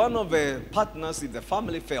 But one of the partners in the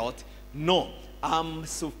family felt, no, I'm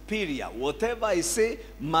superior. Whatever I say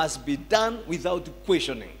must be done without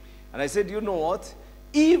questioning. And I said, you know what?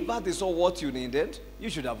 If that is all what you needed, you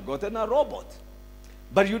should have gotten a robot.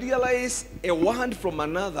 But you realize a word from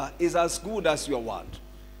another is as good as your word.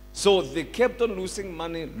 So they kept on losing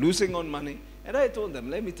money, losing on money. And I told them,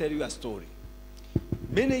 let me tell you a story.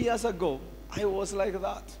 Many years ago, I was like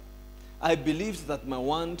that. I believed that my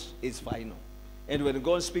word is final. And when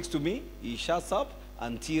God speaks to me, he shuts up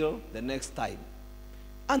until the next time.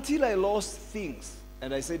 Until I lost things.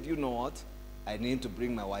 And I said, you know what? I need to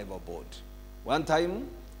bring my wife aboard. One time,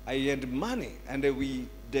 I had money, and we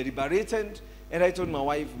deliberated, and I told my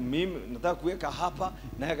wife, mimi nataka kuweka hapa,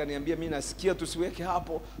 naye akaniambia mimi nasikia tusiweke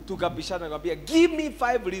hapo, tukabishana, akaniambia give me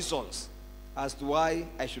 5 reasons as to why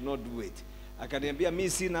I should not do it. Akaniambia mimi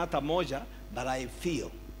sina hata moja, but I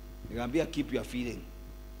feel. Nikamwambia keep your feeling.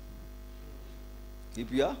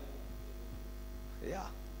 Keep your, yeah.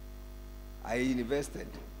 I invested.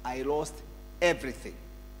 I lost everything.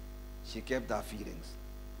 She kept her feelings.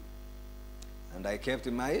 And I kept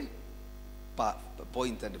my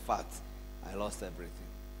point and the fact. I lost everything.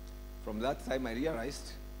 From that time I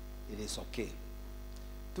realized it is okay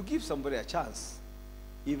to give somebody a chance,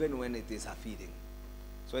 even when it is a feeling.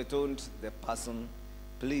 So I told the person,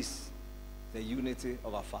 please, the unity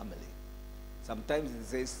of our family. Sometimes it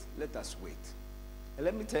says, let us wait. And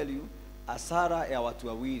let me tell you, hasara ya watu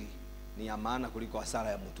wawili ni ya maana kuliko hasara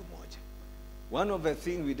ya mtu mmoja. One of the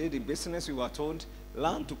things we did in business, we were told,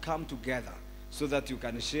 learn to come together so that you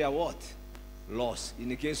can share what? Loss. In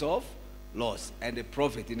the case of loss. And the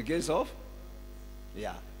profit. In the case of?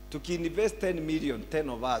 Yeah. Tukiinvest 10 million, 10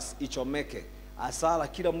 of us, ichomeke. Hasara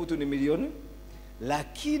kila mtu ni milioni.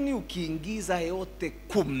 Lakini ukiingiza yote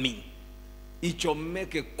 10,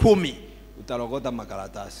 ichomeke 10, utarogota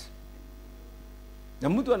makaratasi. Na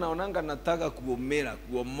mtu anaonanga nataka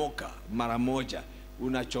kuomoka mara moja,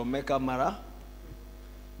 unachomeka mara.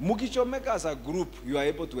 Mukichomeka as a group, you are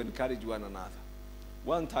able to encourage one another.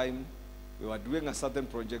 One time, we were doing a certain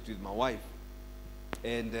project with my wife,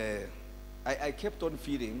 and I kept on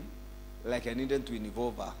feeling like I needed to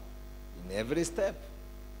involve her in every step.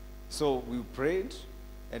 So we prayed,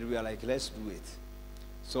 and we were like, let's do it.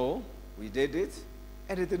 So we did it,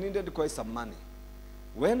 and it needed quite some money.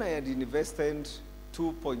 When I had invested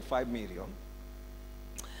 2.5 million,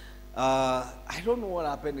 I don't know what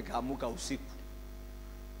happened. Nikaamuka usiku,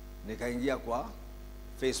 nikaingia kwa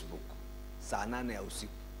Facebook saa 8 ya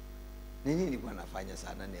usiku. Nini nilikuwa nafanya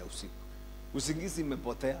saa 8 ya usiku? Usingizi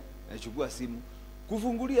imepotea, nachukua simu,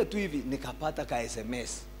 kufungulia tu hivi nikapata ka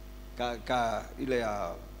SMS ile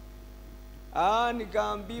ya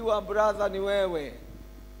nikaambiwa brother, ni wewe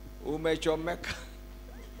umechomeka.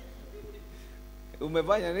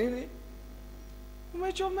 Umefanya nini?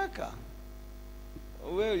 Umechomeka.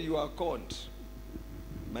 Well, you are caught,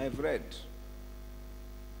 my friend.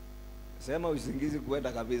 Sema usingizi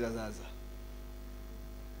kuenda kabisa sasa.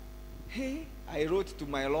 Hey, I wrote to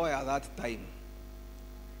my lawyer that time.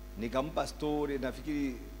 Nikampa story,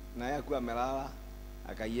 nafikiri na yeye akuwa amelala,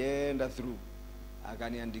 akaienda through.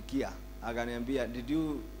 Akaniandikia, akaniambia, did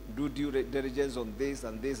you do due diligence on this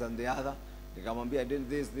and this and the other? Nikamwambia, I did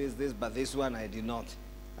this, but this one I did not.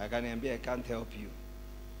 Akaniambia, I can't help you.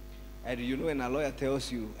 And you know, when a lawyer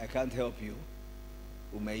tells you, I can't help you,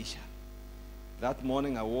 umeisha. That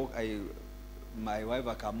morning I woke, my wife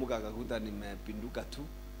akamuka akakuta nimepinduka tu,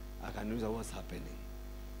 akaniuliza what's happening.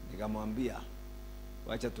 Nikamwambia,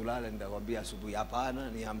 wacha tulale nitakwambia asubuhi.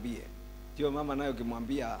 Hapana, niambie. Tio mama nayo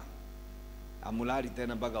kimwambia amulali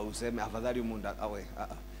tena mpaka useme afadhali munda awe.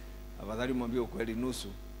 Afadhali mwambie ukweli nusu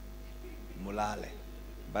mulale.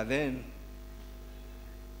 But then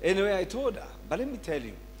anyway, I told her, but let me tell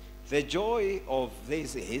you, the joy of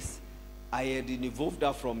this is I had involved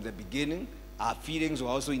her from the beginning. Our feelings were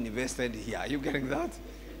also invested here. Are you getting that?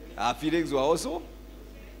 Our feelings were also,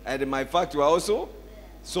 and my fact were also.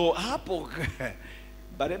 So hapo.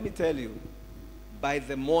 But let me tell you, by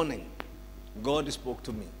the morning, God spoke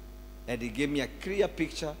to me, and He gave me a clear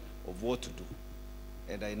picture of what to do,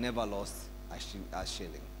 and I never lost a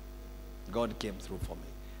shilling. God came through for me.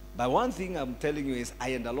 But one thing I'm telling you is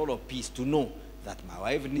I had a lot of peace to know that my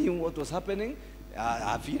wife knew what was happening,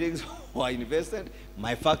 Her feelings were invested,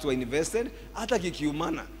 my facts were invested. Hata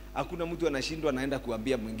kikiumana, hakuna mtu anashindwa anaenda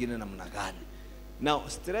kuambia mwingine namna gani. Now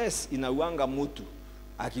stress inauanga mtu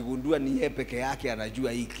akigundua ni yeye peke yake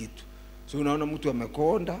anajua hii kitu. So unaona mtu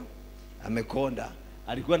amekonda,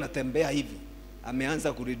 alikuwa anatembea hivi,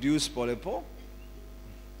 ameanza kureduce polepole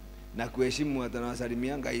na kuheshimu watu na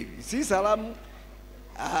wasalimianga hivi. Si salamu,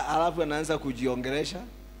 alafu anaanza kujiongelesha,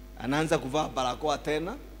 anaanza kuvaa barakoa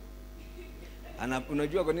tena.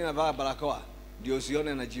 Unajua kwa nini anavaa barakoa? Ndio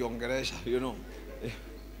usione anajiongelesha, you know.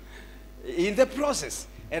 In the process,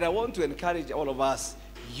 and I want to encourage all of us,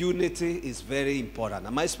 unity is very important.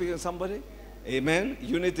 Am I speaking to somebody? Amen.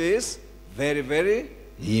 Unity is very, very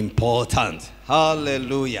important.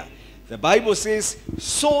 Hallelujah. The Bible says,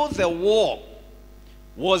 so the wall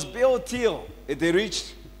was built till it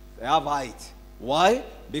reached the height. Why?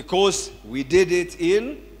 Because we did it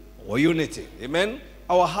in unity. Amen.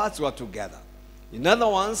 Our hearts were together. In other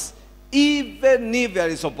words, even if there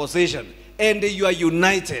is opposition and you are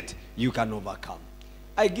united, you can overcome.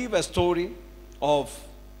 I give a story of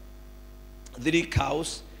 3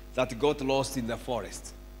 cows that got lost in the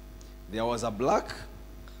forest. There was a black,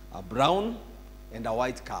 a brown, and a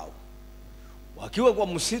white cow. Wakiwa kwa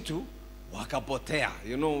msitu, wakapotea.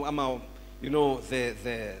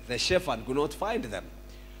 The shepherd could not find them.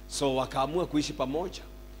 So wakaamua kuishi pamoja.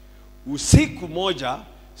 Usiku moja,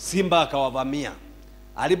 simba akawavamia.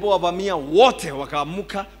 Alipowavamia wote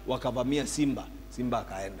wakaamuka, wakavamia simba. Simba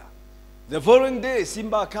akaenda. The following day,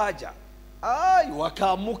 simba akaja.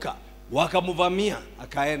 Wakaamuka, wakamuvamia,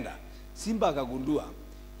 akaenda. Simba akagundua,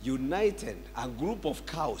 united, a group of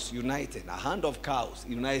cows united, a hand of cows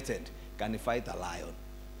united can fight a lion.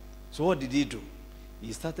 So what did he do?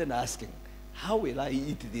 He started asking, how will I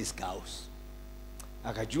eat these cows?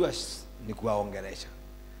 Akajua ni kuwaongelesha.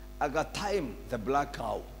 Akatime the black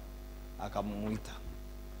cow. Akamuita.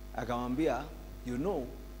 Akamwambia,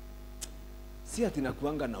 si ati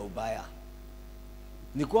nakuanga na ubaya.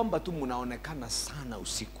 Ni kwamba tu mnaonekana sana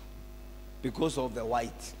usiku because of the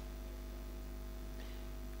white.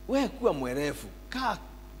 Wewe kuwa mwerevu, kaa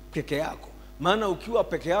peke yako. Maana ukiwa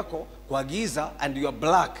peke yako kwa giza and you are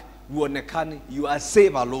black, uonekane you are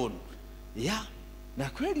safe alone. Yeah. Na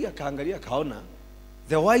kweli akaangalia kaona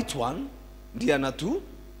the white one ndiye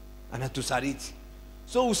anatusaliti.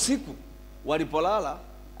 So usiku walipolala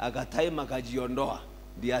akataima akajiondoa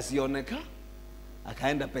ndiye asioneka,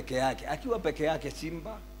 akaenda peke yake. Akiwa peke yake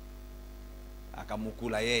simba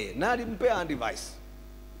akamukula yeye. Na alimpea advice.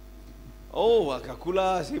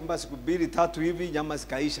 Akakula simba siku 2-3 hivi, nyama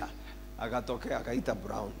zikaisha. Akatokea akaita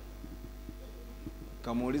brown.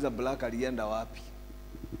 Kamuuliza black alienda wapi?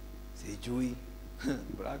 Sijui.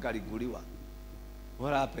 Black aliguliwa.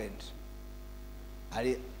 What happened?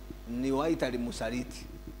 Ni white alimusaliti.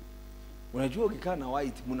 Unajua ukikaa na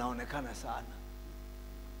white mnaonekana sana.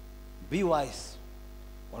 Be wise.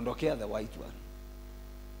 Ondokea the white one.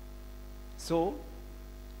 So,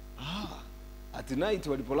 at night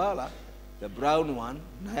walipolala, the brown one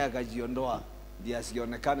naye akajiondoa ndiye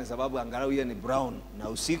asionekane, sababu angalau yeye ni brown na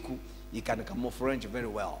usiku he can camouflage very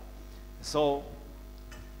well. So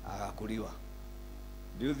akakuliwa.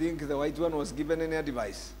 Do you think the white one was given any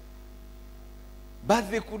advice? But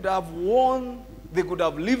they could have won, they could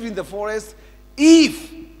have lived in the forest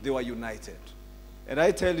if they were united. And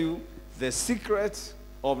I tell you, the secret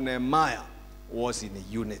of Nehemiah was in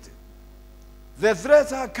unity. The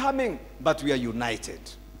threats are coming, but we are united.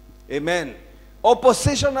 Amen.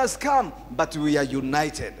 Opposition has come, but we are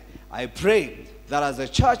united. I pray that as a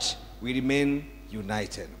church, we remain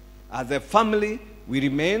united. As a family, we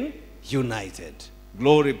remain united.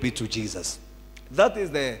 Glory be to Jesus. That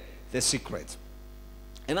is the secret.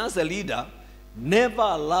 And as a leader, never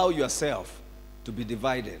allow yourself to be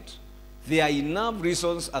divided. There are enough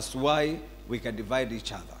reasons as to why we can divide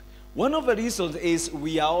each other. One of the reasons is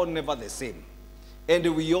we are all never the same.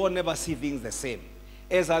 And we all never see things the same.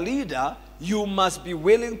 As a leader, you must be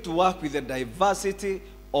willing to work with the diversity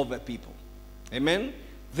of the people. Amen?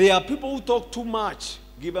 There are people who talk too much.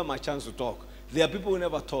 Give them a chance to talk. There are people who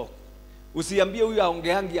never talk. Usiambie huyu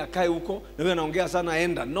aongeangi akae huko, na wewe anaongea sana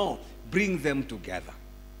enda. No, bring them together.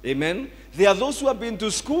 Amen? There are those who have been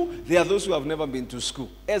to school. There are those who have never been to school.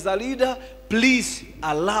 As a leader, please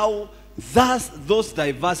allow those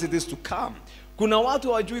diversities to come. Kuna watu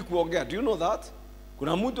hawajui kuongea. Do you know that?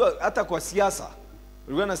 Kuna mtu hata kwa siasa.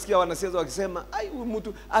 Ulikuwa nasikia wanasiasa wakisema, huyu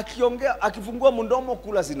mtu akiongea, akifungua mdomo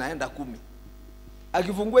kula zinaenda 10.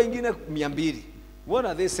 Akifungua ingine 200. What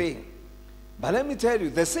are they saying? But let me tell you,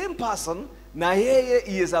 the same person, na yeye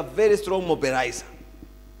is a very strong mobilizer.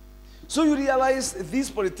 So you realize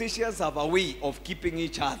these politicians have a way of keeping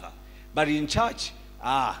each other. But in church,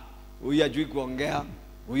 huyu hajui kuongea,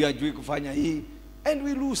 huyu hajui kufanya hii, and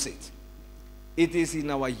we lose it. It is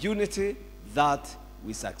in our unity that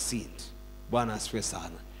we succeed. Bwana asifiwe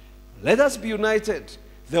sana. Let us be united.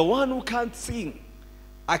 The one who can't sing,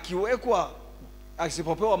 akiwekwa,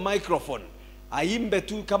 asipopewa microphone, aimbe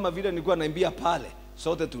tu kama vile nilikuwa naimbia pale,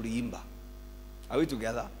 sote tuliimba. Are we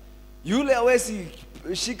together? Yule hawezi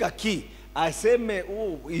shika key, aseme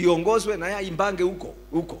iongozwe na yeye imbange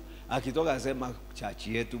huko. Akitoka asema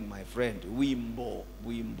chachi yetu, my friend,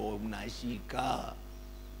 wimbo mnashika.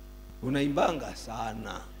 Unaimbanga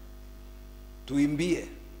sana. Tuimbie.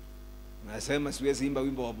 Nasema siwezi imba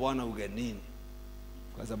wimbo wa Bwana ugenini.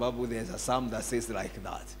 Kwa sababu there's a psalm that says like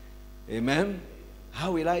that. Amen.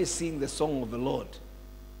 How will I sing the song of the Lord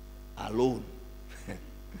alone?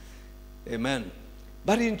 Amen.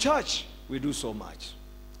 But in church, we do so much.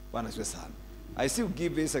 I still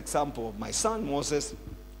give this example of my son Moses.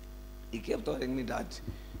 He kept telling me that,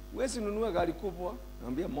 where's nunua gari kubwa?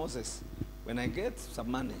 Naambia Moses, when I get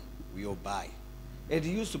some money, we'll buy. And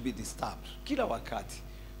he used to be disturbed. Kila wakati.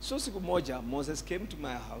 So siku moja, Moses came to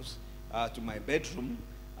my house, to my bedroom.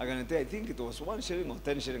 I think it was 1 shilling or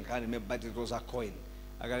 10 shilling, can't remember, but it was a coin.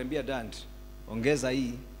 Akaniambia, Dad, ongeza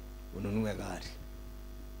hii, ununue gari.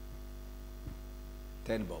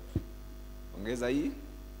 10 bob. Ongeza hii,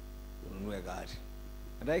 ununue gari.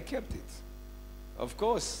 And I kept it. Of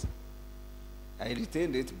course, I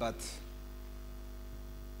retained it, but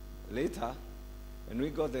later, when we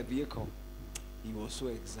got the vehicle, he was so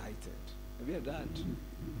excited. Maybe Dad,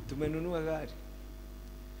 tumenunua gari.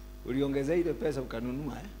 Uliongeza ile pesa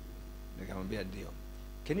ukanunua eh? Nikamwambia ndio.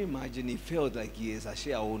 Can you imagine, he felt like he is a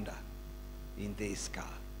shareholder in this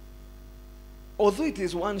car. Although it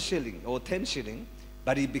is 1 shilling or 10 shilling,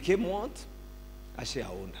 but he became what? A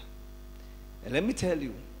shareholder. And let me tell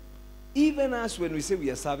you, even us when we say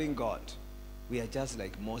we are serving God, we are just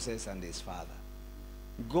like Moses and his father.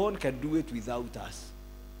 God can do it without us,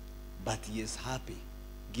 but he is happy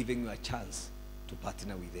giving you a chance to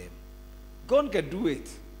partner with him. God can do it.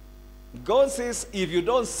 God says, if you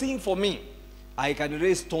don't sing for me, I can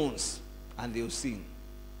raise stones and they'll sing.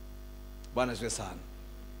 Bwana asifiwe sana.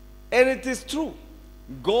 And it is true.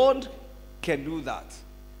 God can do that.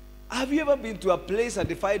 Have you ever been to a place and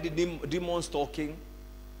defied the demons talking?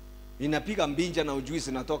 Inapiga mbinja na ujui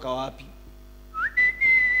zinatoka wapi?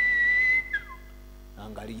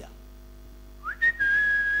 Angalia.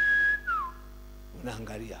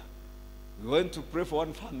 Unaangalia. We went to pray for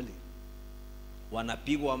one family.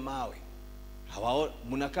 Wanapigwa mawe.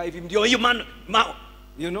 Munakaa hivi ndio hiyo mawe.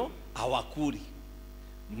 You know? Hawakuli.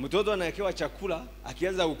 Mtoto anawekewa chakula,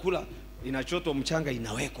 akianza kukula inachotwa mchanga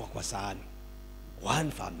inawekwa kwa sahani.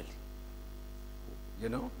 One family. You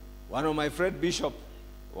know? One of my friend Bishop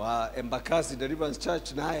wa Embakasi Deliverance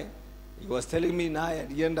Church naye, he was telling me naye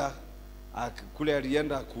alienda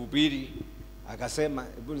kuhubiri, akasema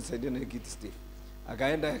hebu nisaidie na kiti Steve.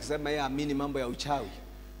 Akaenda akasema yeye amini mambo ya uchawi.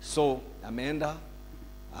 So ameenda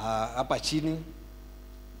hapa chini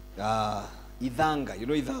idhanga, you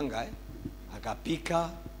know idhanga akapika,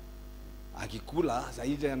 akikula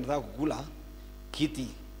zaidi anataka kukula kiti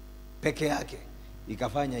peke yake,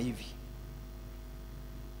 ikafanya hivi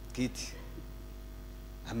kiti,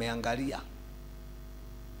 ameangalia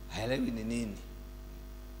haelewi ni nini,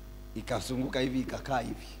 ikazunguka hivi ikakaa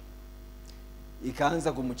hivi,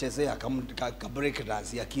 ikaanza kumchezea ka break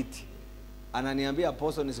dance ya kiti. Ananiambia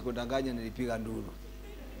apostle, nisikudanganya, nilipiga nduru.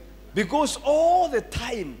 Because all the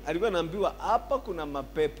time alikuwa anaambiwa hapa kuna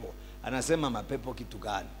mapepo. Anasema mapepo kitu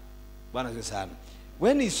gani? Bwana asifiwe sana.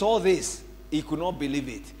 When he saw this, he could not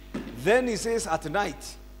believe it. Then he says at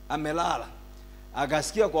night, amelala,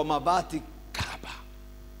 akasikia kwa mabati kaba.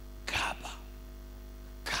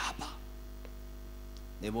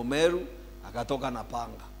 Ni Mumeru, akatoka na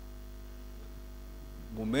panga.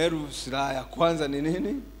 Mumeru silaha ya kwanza ni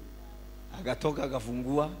nini? Akatoka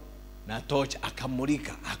akafungua na torch,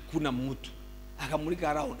 akamulika, hakuna mtu. Akamulika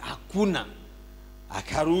around, hakuna.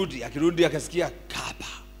 Akirudi akasikia kaba.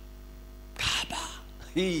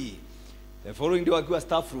 The following day akiwa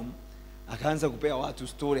staff room, akaanza kupea watu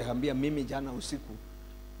story, akamwambia mimi jana usiku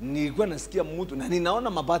nilikuwa nasikia mtu na ninaona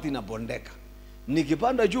mabati inabondeka.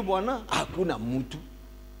 Nikipanda juu bwana, hakuna mtu.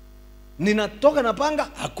 Ninatoka na panga,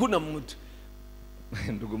 hakuna mtu.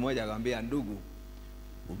 Ndugu mmoja akamwambia, ndugu,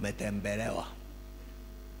 umetembelewa.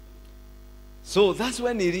 So that's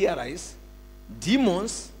when he realized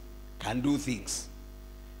demons can do things.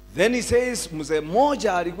 Then he says, mzee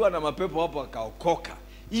moja alikuwa na mapepo hapo akaokoka.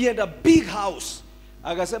 He had a big house.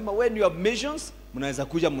 Akasema, when you have missions, mnaweza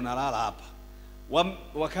kuja mnalala hapa.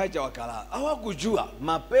 wakaja wakalala. Hawakujua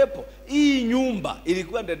mapepo hii nyumba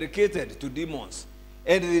ilikuwa dedicated to demons,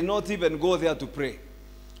 and they did not even go there to pray.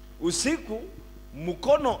 Usiku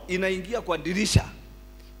mkono inaingia kwa dirisha,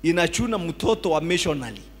 inachuna mtoto wa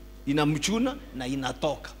missionary, inamchuna na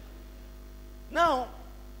inatoka. Now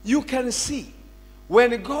you can see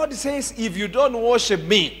when God says, if you don't worship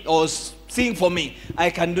me or sing for me, I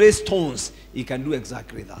can raise stones. He can do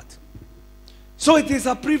exactly that. So it is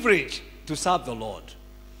a privilege to serve the Lord.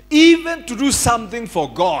 Even to do something for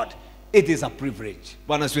God, it is a privilege.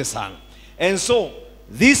 And so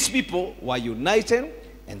these people were united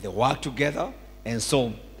and they worked together, and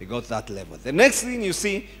so they got that level. The next thing you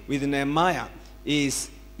see with Nehemiah is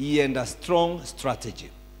he had a strong strategy.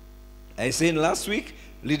 I said last week,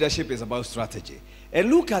 leadership is about strategy. And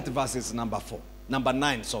look at verses number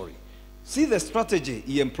 9, sorry. See the strategy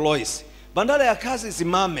he employs. Bandala ya kazi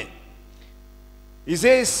simame. He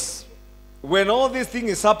says, when all this thing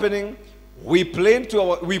is happening, we prayed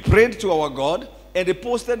to our God, and they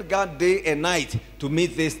posted God day and night to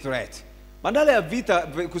meet this threat. Bandala ya vita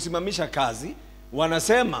kusimamisha kazi,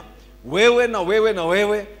 wanasema, wewe na wewe na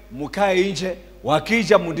wewe, mukae nje,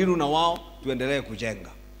 wakija mudiru na wao, tuendelee kujenga.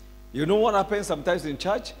 You know what happens sometimes in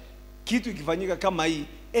church? Kitu ikifanyika kama hii,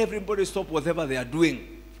 everybody stop whatever they are doing,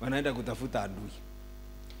 wanaenda kutafuta adui.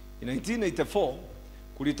 In 1984,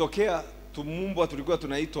 kulitokea tumumbwa tulikuwa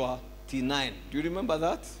tunaitwa T9. Do you remember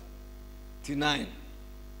that? T9.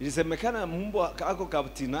 Ilisemekana mumbwa ako ka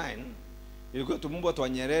T9, ilikuwa tumumbwa twa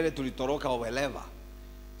Nyerere, tulitoroka Owelewa.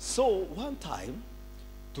 So one time,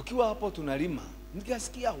 tukiwa hapo tunalima,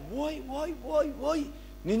 nikasikia woi,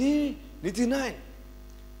 nini? Ni T9.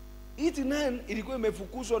 T9 ilikuwa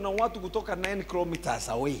imefukuzwa na watu kutoka 9 kilometers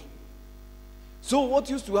away. So what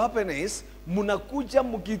used to happen is, munakuja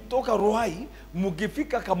mukitoka Ruai,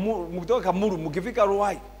 mukifika Kamuru, mukifika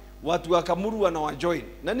Ruai, watu wa Kamuru wanawajoin.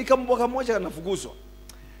 Na ni kama mwaka mmoja kanafukuzwa.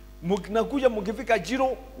 Munakuja mukifika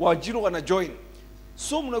Jiro, wa Jiro wanajoin.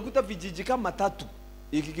 So munakuta vijiji kama 3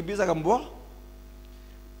 ikikimbiza Kambwa.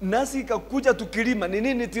 Nasi ikakuja tukilima, ni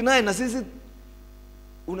nini T9, na sisi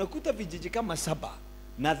unakuta vijiji kama 7.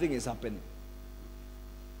 Nothing is happening.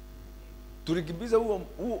 Tulikimbiza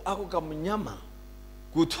huo ako kama mnyama.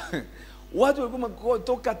 Watu walikuwa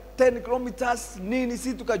kutoka 10 kilometers nini,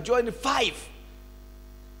 si tukajoin 5.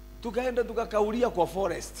 Tukaenda tukakaulia kwa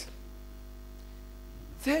forest.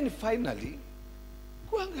 Then finally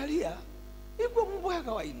kuangalia ilikuwa mambo ya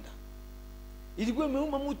kawaida. Ilikuwa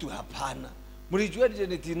imeuma mtu? Hapana. Mlijua ni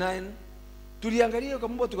 9. Tuliangalia kwa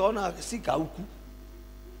mambo tukaona sika huku.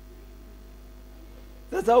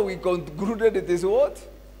 That's how we concluded it is what?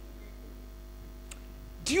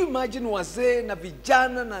 Do you imagine wazee na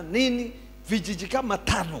vijana na nini, vijiji kama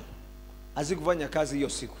 5 azikufanya kazi hiyo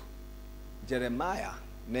siku?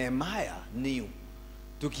 Nehemiah knew.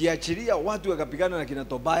 Tukiachilia watu wakapigana na kina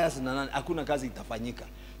Tobias na nani, hakuna kazi itafanyika.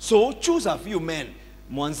 So choose a few men.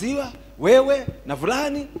 Mwanziwa, wewe na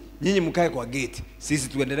fulani, nyinyi mkae kwa gate. Sisi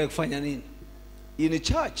tuendelee kufanya nini? In a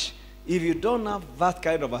church, if you don't have that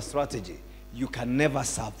kind of a strategy, you can never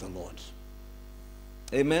serve the Lord.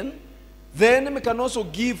 Amen. The enemy can also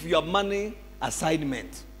give your money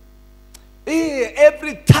assignment.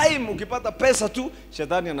 Every time ukipata pesa tu,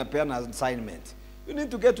 shetani anapeana assignment. You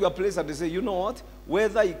need to get to a place and say, you know what?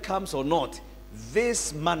 Whether it comes or not,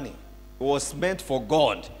 this money was meant for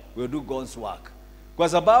God. We'll do God's work. Kwa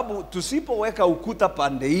sababu tusipoweka ukuta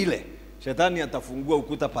pande ile, shetani atafungua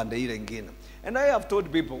ukuta pande ile ingine. And I have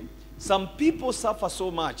told people, some people suffer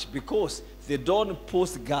so much because they don't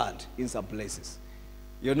post God in some places.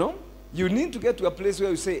 You know? You need to get to a place where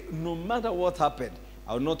you say, no matter what happened,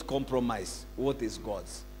 I will not compromise what is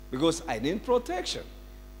God's. Because I need protection.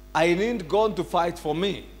 I need God to fight for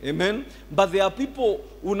me. Amen? But there are people,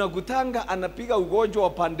 unakutanga anapiga ugonjwa wa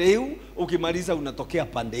pande huu, ukimaliza unatokea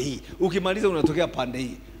pande hii. Ukimaliza unatokea pande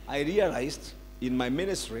hii. I realized in my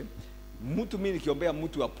ministry, mtu mimi nikiombea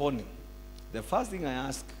mtu apone, the first thing I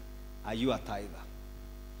ask, are you a tither?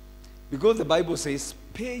 Because the Bible says,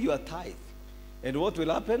 pay your tithe. And what will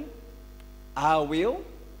happen? I will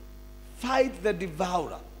fight the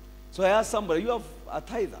devourer. So I ask somebody, you have a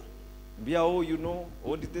tither? Oh, you know,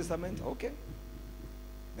 Old Testament? Okay.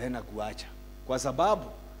 Then akuacha. Kwa sababu,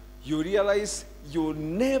 you realize you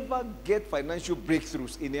never get financial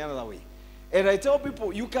breakthroughs in any other way. And I tell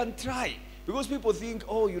people, you can try. Because people think,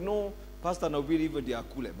 oh, you know, Pastor Nobili, even they are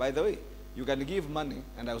cool. By the way, you can give money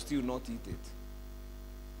and I will still not eat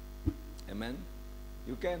it. Amen?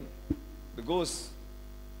 You can. Because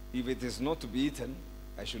if it is not to be eaten,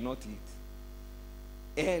 I should not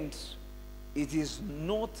eat. And it is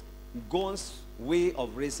not God's way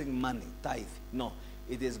of raising money, tithe. No.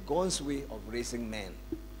 It is God's way of raising men.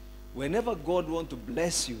 Whenever God wants to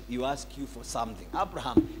bless you, he will ask you for something.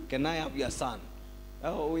 Abraham, can I have your son?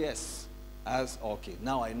 Oh, yes. Okay,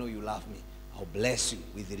 now I know you love me. I'll bless you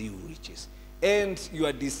with real riches. And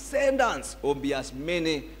your descendants will be as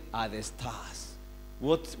many as the stars.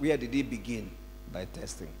 Where did he begin? By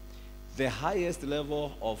testing. The highest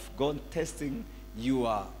level of God testing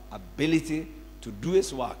your ability to do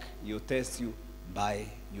his work, he'll test you by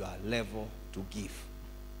your level to give.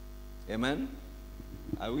 Amen?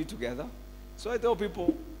 Are we together? So I tell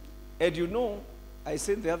people, and you know, I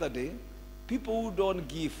said the other day, people who don't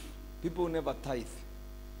give, people who never tithe,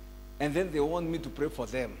 and then they want me to pray for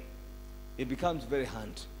them, it becomes very hard.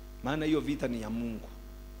 Maana hiyo vita ni ya Mungu.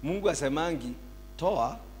 Mungu asemangi,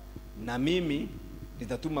 toa, na mimi,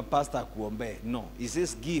 nitatuma pastor akuombe. No, he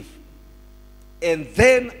says give. And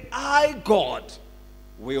then I, God,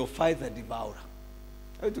 will fight the devourer.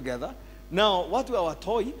 Are we together? Now, what we are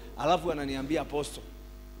toy, alafu wananiambia apostle.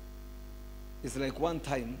 It's like one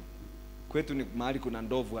time, kwetu ni mahali kuna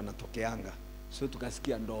ndovu anatokeanga. So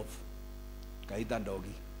tukasikia ndovu. Tukaita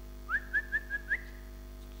ndogi.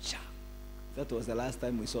 That was the last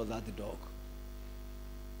time we saw that dog.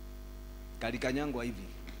 Kalikanyangwa hivi.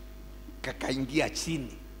 Kakaingia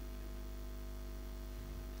chini.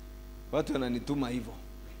 Watu wananituma hivyo.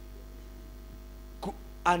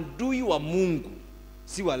 Andui wa Mungu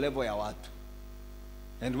si wa level ya watu.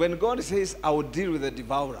 And when God says, I will deal with the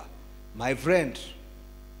devourer, my friend,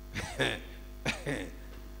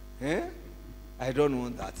 I don't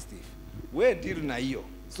want that, Steve. We deal na hiyo.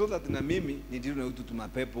 So that na mimi ni deal na utu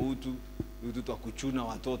tumapepo, utu twa kuchuna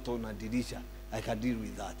watoto na dirisha. I can deal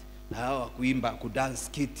with that. Na hawa kuimba, kudance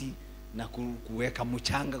kiti, na kuweka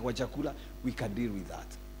mchanga kwa chakula, we can deal with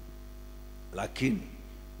that. Lakini,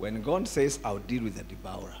 when God says, I'll deal with the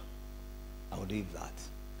devourer, I'll deal with that.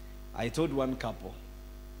 I told one couple,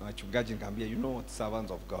 wachungaji nikamwambia, you know what,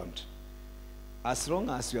 servants of God, as long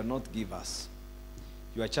as you are not givers,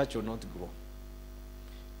 your church will not grow.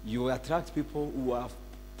 You attract people who have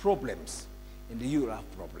problems, and you will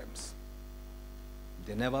have problems.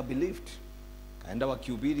 They never believed. Kaenda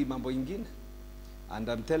wakihubiri mambo ingine. And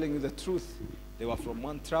I'm telling you the truth, they were from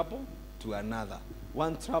one trouble to another.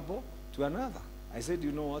 One trouble to another. I said,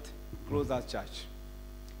 you know what? Close that church.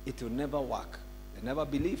 It will never work. They never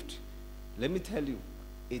believed. Let me tell you,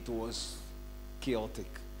 it was chaotic.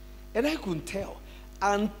 And I couldn't tell.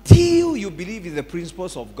 Until you believe in the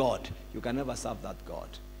principles of God, you can never serve that God.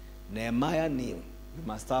 Nehemiah knew you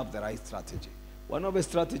must have the right strategy. One of the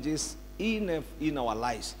strategies in our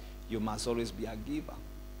lives, you must always be a giver.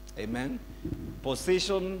 Amen?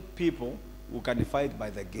 Possession people who can fight by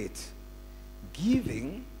the gate.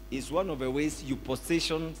 Giving is one of the ways you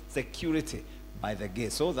possession security by the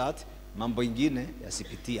gate, so that mambo ingine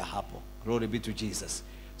yasipitia hapo. Glory be to Jesus.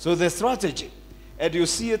 So the strategy, and you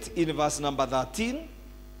see it in verse number 13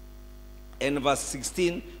 and verse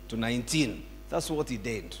 16 to 19. That's what he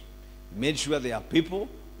did. He made sure there are people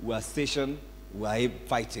who are stationed, who are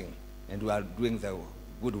fighting, and who are doing the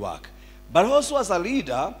good work. But also as a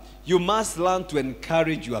leader, you must learn to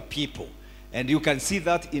encourage your people. And you can see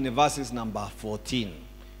that in verses number 14.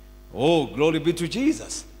 Oh, glory be to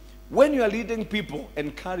Jesus. When you are leading people,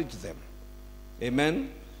 encourage them. Amen.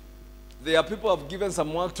 There are people who have given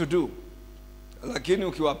some work to do. Lakini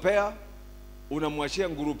ukiwapea, unamwachia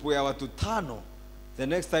ngurupu ya watu 5, the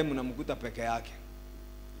next time unamkuta peke yake.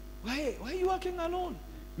 Why are you working alone?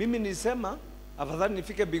 Mimi nisema, afadhali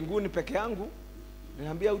nifike mbinguni peke yangu,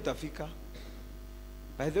 niambia utafika.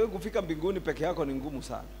 By the way, kufika mbinguni peke yako ni ngumu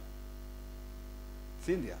sana.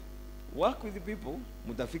 Cynthia, work with the people,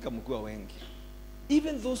 mutafika mkiwa wengi.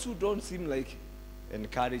 Even those who don't seem like,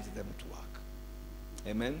 encourage them to work.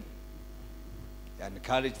 Amen?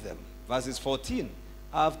 Encourage them. Verses 14.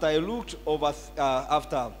 After I looked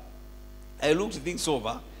things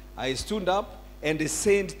over, I stood up and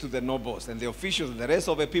said to the nobles and the officials and the rest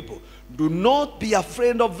of the people, do not be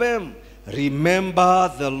afraid of them.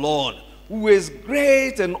 Remember the Lord, who is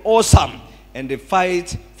great and awesome, and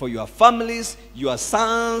fight for your families, your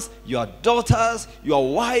sons, your daughters,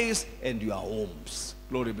 your wives, and your homes.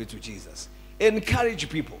 Glory be to Jesus. Encourage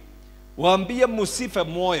people. Waambie musife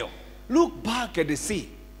moyo. Look back and see.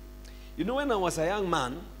 You know, when I was a young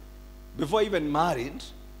man, before even married,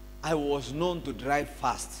 I was known to drive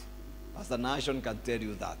fast. Pastor Nation can tell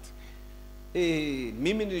you that.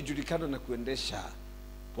 Mimi nilijulikana na kuendesha.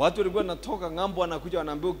 Watu walikuwa natoka ngambo wanakuja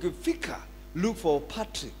wanaambia ukifika, look for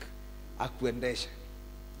Patrick akuendesha.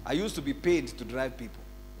 I used to be paid to drive people.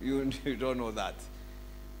 You don't know that.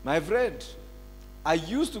 My friend, I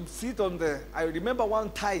used to sit I remember one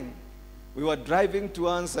time, we were driving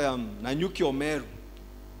towards Nanyuki Omeru.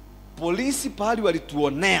 polisi pahali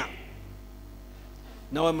walituonea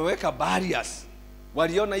na wameweka barriers,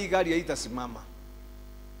 waliona hii gari haitasimama.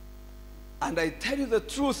 And I tell you the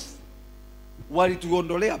truth,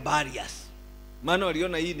 walituondolea barriers, maana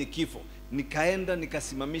waliona hii ni kifo. Nikaenda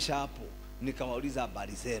nikasimamisha hapo, nikawauliza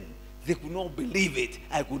habari zenu. They could not believe it.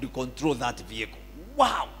 I could control that vehicle.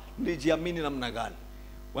 Wow! Nilijiamini namna gani.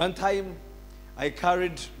 One time I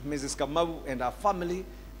carried Mrs. Kamau and her family.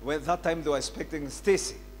 Well, that time they were expecting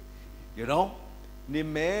Stacy. You know,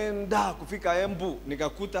 nimeenda kufika Embu,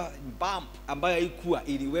 nikakuta bump ambayo haikuwa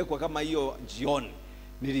iliwekwa kama hiyo jioni.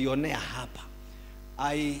 Nilionea hapa.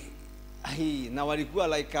 Na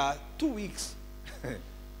walikuwa like 2 weeks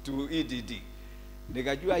to EDD.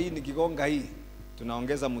 Nikajua hii nikigonga hii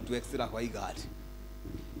tunaongeza mtu extra kwa hii gari.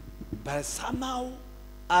 But somehow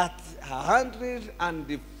at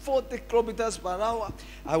 140 kilometers per hour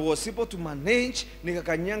I was able to manage.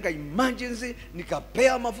 Nikakanyanga emergency,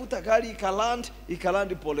 nikapea mafuta gari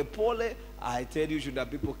ikaland pole pole. I tell you, should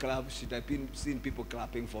have seen people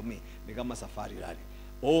clapping for me. Ni kama safari rally.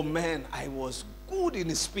 Oh man, I was good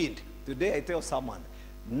in speed. Today I tell someone,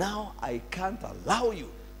 now I can't allow you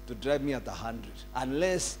to drive me at 100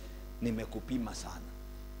 unless nimekupima sana.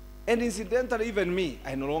 And incidentally, even me,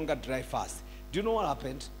 I no longer drive fast. Do you know what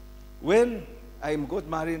happened? When I got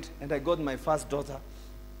married and I got my first daughter,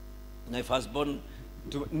 my firstborn,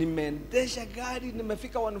 nimeendesha gari,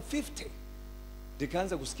 nimefika 150.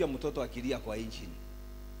 Nikaanza kusikia mtoto akilia kwa engine.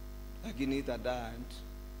 Lakini ita dad.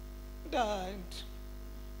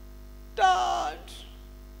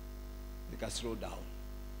 Nika slow down.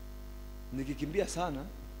 Nikikimbia sana,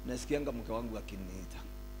 nasikianga mke wangu akiniita.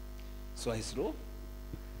 So I slow.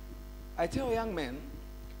 I tell young men,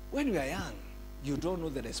 when you are young, you don't know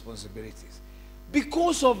the responsibilities.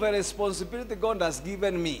 Because of the responsibility God has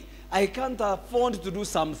given me, I can't afford to do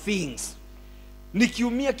some things.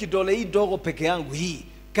 Nikiumia kidole hii dogo peke yangu hii,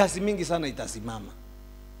 kazi mingi sana itasimama.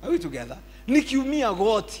 Are we together? Nikiumia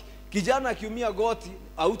goti, kijana akiumia goti,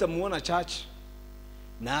 hautamuona church.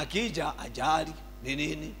 Na akija ajali,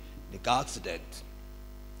 nini, nika accident.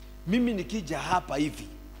 Mimi nikija hapa hivi,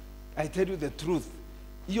 I tell you the truth,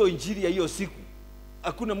 hiyo injili ya hiyo siku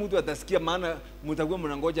hakuna mtu atasikia, maana mtakuwa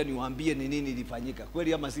mnangoja niwaambie ni nini ilifanyika.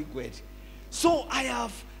 Kweli ama si kweli? So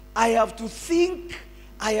I have to think,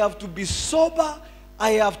 I have to be sober,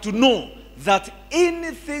 I have to know that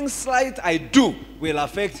anything slight I do will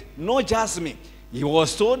affect not just me. He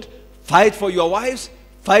was told, fight for your wives,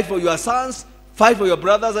 fight for your sons, fight for your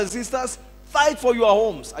brothers and sisters, fight for your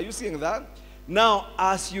homes. Are you seeing that? Now,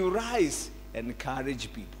 as you rise,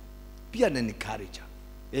 encourage people. Be an encourager.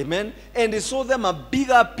 Amen. And show them a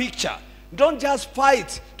bigger picture. Don't just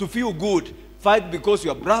fight to feel good. Fight because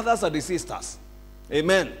you are brothers and sisters.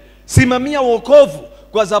 Amen. Simamia wokovu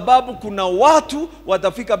kwa sababu kuna watu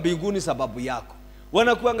watafika mbinguni sababu yako.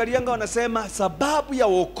 Wanakuangalianga wanasema sababu ya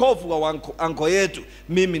wokovu wa anko yetu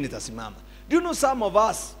mimi nitasimama. Do you know some of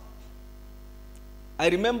us? I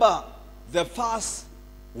remember the first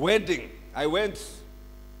wedding I went,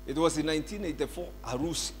 it was in 1984,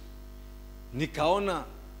 harusi. Nikaona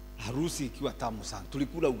harusi ikiwa tamu sana.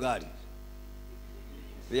 Tulikula ugali.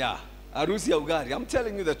 Yeah, harusi ya ugali. I'm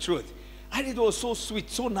telling you the truth. And it was so sweet,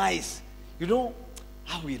 so nice. You know,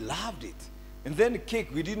 how we loved it. And then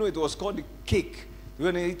cake, we didn't know it was called cake. We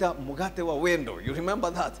were eat mugate wa wendo. You remember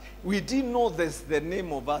that? We didn't know the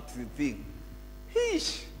name of that thing.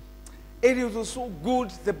 Hish. And it was so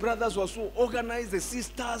good. The brothers were so organized. The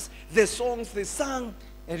sisters, the songs they sang.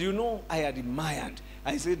 And you know, I admired.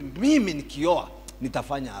 I said, mimi nikioa,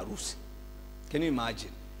 nitafanya harusi. Can you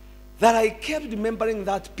imagine? That I kept remembering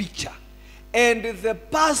that picture. And the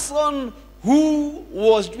person who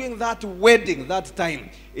was doing that wedding that time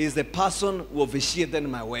is the person who officiated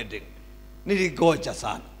my wedding. Niligoja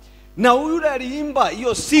sana. Na yule aliimba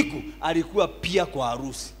hiyo siku alikuwa pia kwa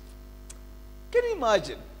harusi. Can you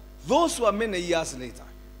imagine? Those were many years later.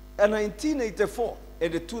 In 1984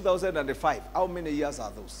 and 2005, how many years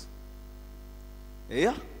are those?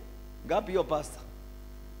 Yeah? Gapi your pastor?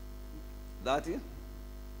 30?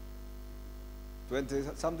 20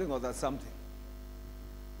 something or that something?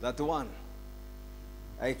 That one.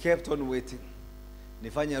 I kept on waiting.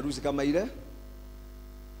 Nifanye harusi kama ile.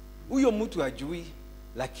 Huyo mtu ajui,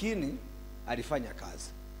 lakini alifanya kazi.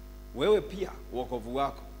 Wewe pia wokovu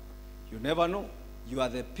wako. You never know. You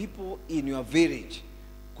are the people in your village.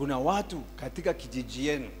 Kuna watu katika kijiji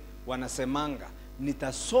yenu wanasemanga,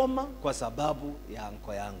 nitasoma kwa sababu ya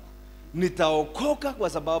anko yangu. Nitaokoka kwa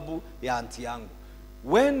sababu ya aunti yangu.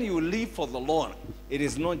 When you live for the Lord, it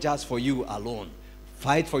is not just for you alone.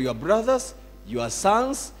 Fight for your brothers, your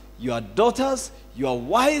sons, your daughters, your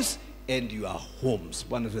wives, and your homes.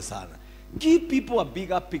 Give people a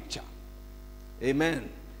bigger picture. Amen.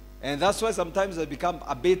 And that's why sometimes I become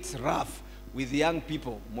a bit rough with young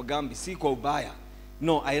people. Mugambi, si kwa ubaya.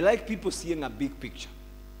 No, I like people seeing a big picture.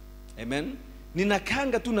 Amen.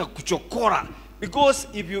 Ninakanga tu na kuchokora. Because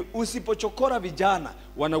if you usipochokora vijana,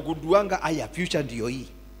 wanagunduanga aya future ndiyo hii.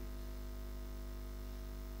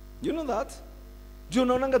 You know that? Ndio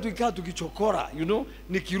unaonanga tukikaa tukichokora, you know,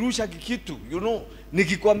 nikirusha kikitu, you know,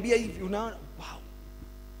 nikikwambia hivi, unaona, wow.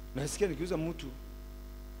 Nasikia nikiuza mtu,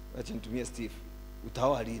 acha nitumie Steve,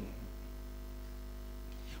 utaoa lini?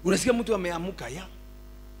 Unasikia mtu ameamuka, ya.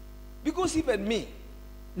 Because even me,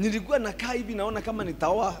 nilikuwa nakaa hivi naona kama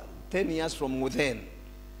nitaoa 10 years from within.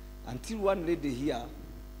 Until one lady here,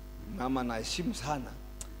 mama naheshimu sana,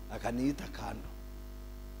 akaniita kando.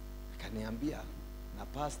 Akaniambia, na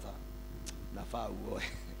pastor, nafaa uoe.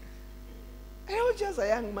 I was just a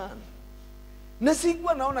young man. Na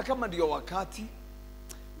sikuwa naona kama ndio wakati.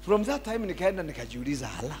 From that time nikaenda nikajiuliza,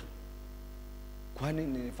 hala, kwani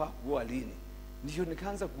nilifaa kuoa lini? Ndio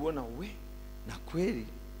nikaanza kuona na kweli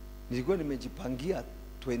nilikuwa nimejipangia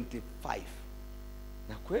 25.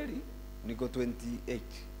 Na kweli niko 28.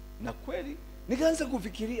 Na kweli nikaanza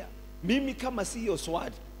kufikiria mimi kama siyo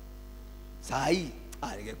swadi saa hii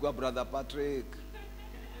ningekuwa brother Patrick.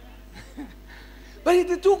 But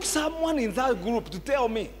it took someone in that group to tell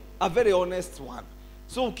me, a very honest one.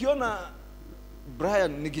 So ukiona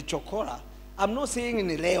Brian nikichokora, I'm not saying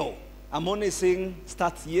ni leo. I'm only saying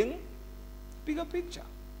start seeing bigger picture.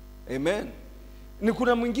 Amen. Ni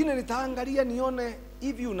kuna mwingine nitaangalia nione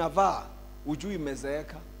hivi unavaa ujui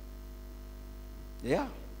mezeeka. Yeah.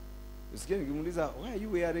 Usikie nikimuuliza, why are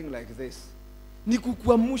you wearing like this? Ni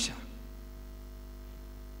kukuamusha.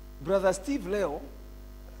 Brother Steve leo,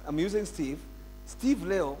 I'm using Steve. Steve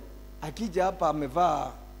leo akija hapa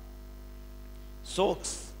amevaa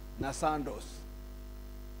socks na sandals.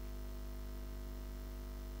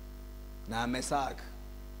 Na amesak.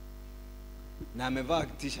 Na amevaa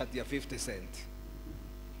t-shirt ya 50 cent.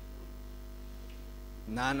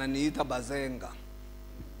 Na ananiita bazenga.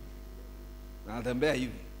 Na anatembea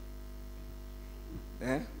hivi.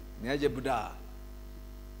 Niaje buda.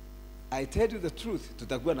 I tell you the truth,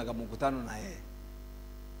 tutakuwa na mkutano na yeye.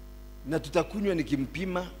 Na tutakunywa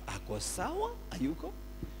nikimpima ako sawa, ayuko.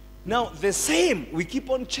 Now the same, we keep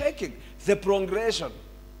on checking the progression.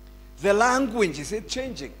 The language, is it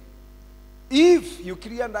changing? If you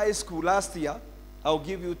cleared high school last year, I'll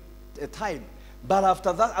give you a time. But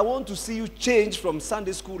after that, I want to see you change from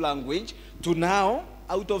Sunday school language to now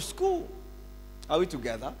out of school. Are we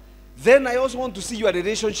together? Then I also want to see your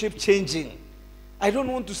relationship changing. I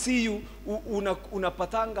don't want to see you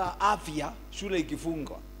unapatanga afya shule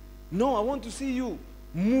ikifungwa. No, I want to see you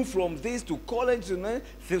move from this to college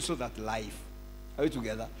so that life. Are we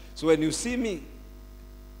together? So when you see me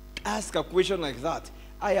ask a question like that,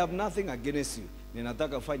 I have nothing against you.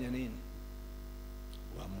 Ninataka kufanya nini?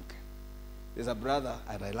 Uamuke. There's a brother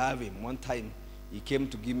and I love him. One time he came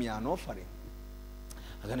to give me an offering.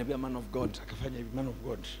 Akaniambia, man of God. Akafanya hivi, man of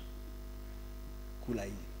God. Kula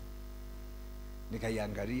hii.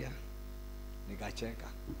 Nikaiangalia, nikacheka.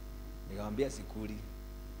 Nikamwambia sikuli.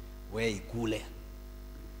 We ikule.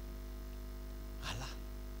 Hala.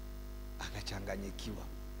 Akachanganyikiwa.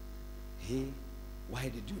 Hey, why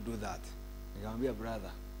did you do that? Nikamwambia,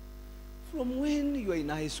 brother, from when you are in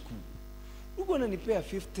high school, uko unanipea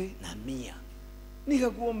 50 na 100.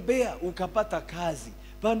 Nikakuombea ukapata kazi.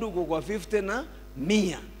 Bado uko kwa 50 na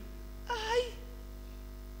 100. Ai.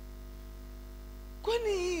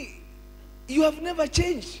 Kwani you have never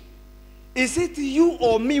changed? Is it you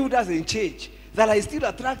or me who doesn't change that I still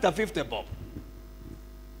attract a 50 bob?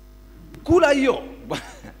 Kula hiyo.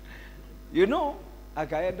 You know,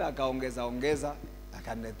 akaenda akaongeza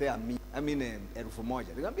akaniletea 1,000.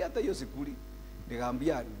 Nikamwambia hata hiyo sikuli.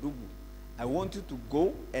 Nikamwambia, ndugu, I want you to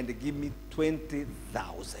go and give me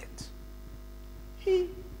 20,000.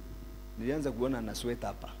 Nilianza kuona na sweat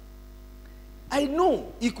hapa. I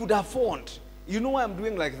know he could afford. You know why I'm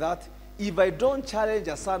doing like that? If I don't challenge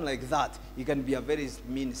a son like that, he can be a very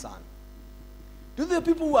mean son. Do the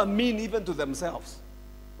people who are mean even to themselves?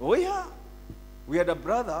 Oh yeah. We had a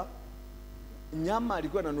brother, nyama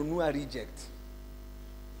alikuwa ananunua reject.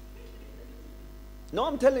 No,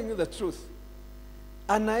 I'm telling you the truth.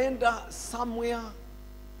 Anaenda somewhere,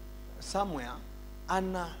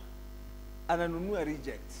 ananunua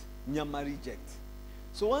reject, nyama reject.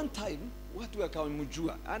 So one time, watu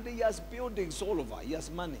wakamjua, and he has buildings all over, he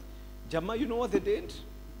has money. Jamaa, you know what they did?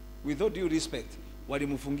 With all due respect,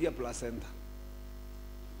 walimfungia placenta.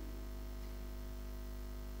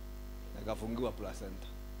 Nakafungiwa placenta.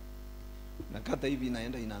 nakata hivi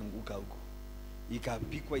inaenda inaanguka huko,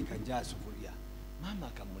 ikapikwa ikajaa sufuria. Mama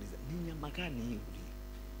akamuuliza, ni nyama gani hii?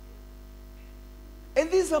 And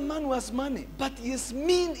this a man who has money, but he is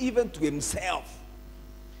mean even to himself.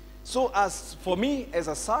 So as for me, as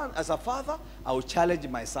a son, as a father, I will challenge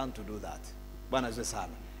my son to do that. Bwana asifiwe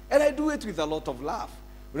sana. And I do it with a lot of love.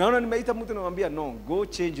 Unaona nimeita mtu namwambia, no, go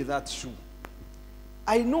change that shoe.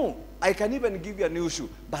 I know I can even give you a new shoe,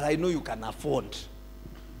 but I know you can afford.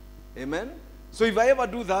 Amen. So if I ever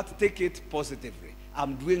do that, take it positively.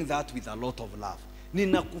 I'm doing that with a lot of love.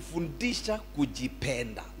 Ninakufundisha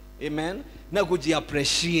kujipenda. Amen. Na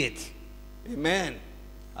kujiappreciate. Amen.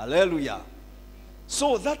 Hallelujah.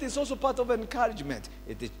 So that is also part of encouragement.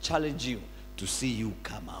 It is challenge you to see you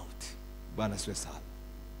come out. Bwana asifiwe sana.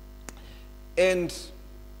 And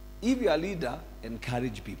if you are a leader,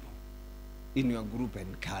 encourage people. In your group,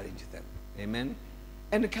 encourage them. Amen.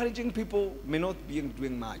 Encouraging people may not be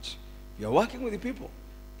doing much. You are working with the people.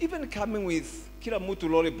 Even coming with kila mtu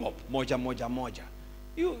lollipop, moja moja moja.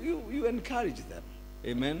 You encourage them.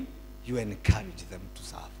 Amen. You encourage them to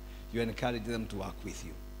serve. You encourage them to work with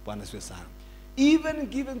you. Bwana asifiwe sana. Even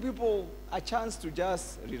giving people a chance to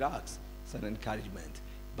just relax is an encouragement.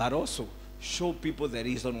 But also show people the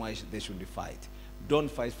reason why they should fight.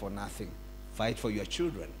 Don't fight for nothing. Fight for your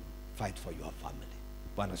children. Fight for your family.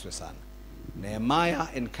 Bwana asifiwe sana. Nehemiah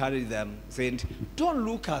encouraged them, saying, don't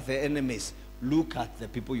look at the enemies. Look at the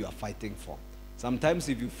people you are fighting for. Sometimes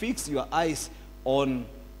if you fix your eyes on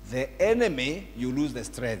the enemy, you lose the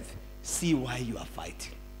strength. See why you are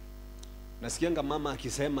fighting. Nasikianga mama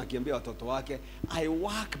akisema, akiambia watoto wake, I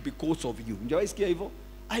work because of you. Mjawahi sikia hivyo?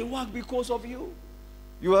 I work because of you.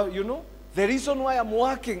 You know, the reason why I'm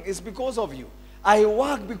working is because of you. I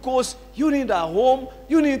work because you need a home,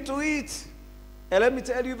 you need to eat. And let me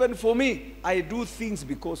tell you, even for me, I do things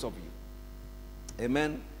because of you.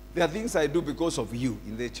 Amen. There are things I do because of you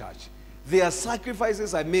in the church. There are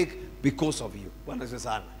sacrifices I make because of you. Bwana asifiwe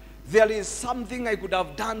sana. There is something I could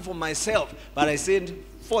have done for myself, but I said,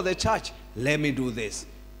 for the church, let me do this.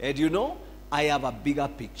 And you know, I have a bigger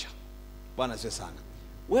picture. Bwana asifiwe sana.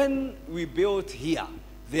 When we build here,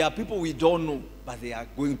 there are people we don't know, but they are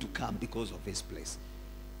going to come because of this place.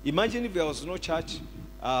 Imagine if there was no church,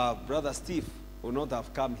 Brother Steve would not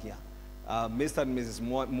have come here. Mr. and Mrs.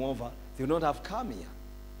 Mova, they would not have come here.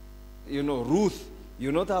 You know, Ruth, you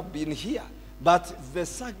would not have been here. But the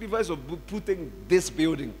sacrifice of putting this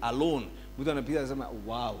building alone,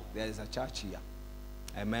 wow, there is a church here.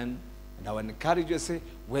 Amen. And I will encourage you to say,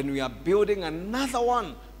 when we are building another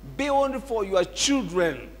one, build for your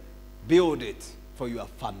children, build it for your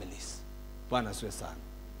families. Bwana asifiwe sana.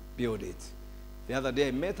 Build it. The other day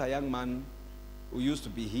I met a young man who used to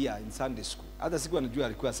be here in Sunday school. Hata siku anajua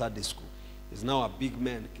alikuwa Sunday school. He's now a big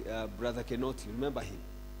man, Brother Kenoti. You remember him?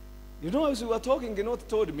 You know, as we were talking, Kenoti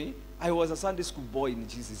told me I was a Sunday school boy in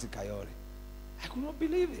GCC Kayore. I could not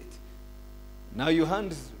believe it. Now you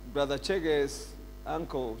hand Brother Chege's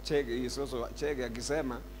uncle Chege, is also Chege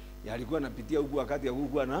akisema yalikuwa napitia huku wakati ya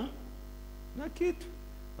huku na kitu.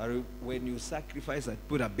 But when you sacrifice and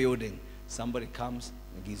put a building, somebody comes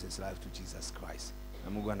and gives his life to Jesus Christ. Na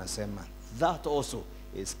Mungu anasema, that also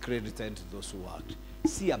is credited to those who worked.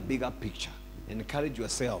 See a bigger picture. Encourage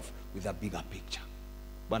yourself with a bigger picture.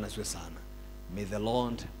 Bwana asifiwe sana. May the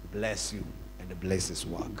Lord bless you and bless his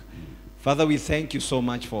work. Father, we thank you so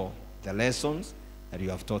much for the lessons that you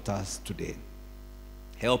have taught us today.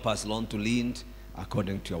 Help us, Lord, to lead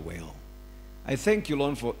according to your will. I thank you,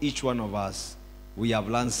 Lord, for each one of us. We have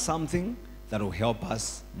learned something that will help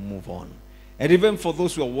us move on. And even for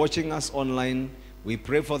those who are watching us online, we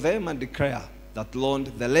pray for them and declare that, Lord,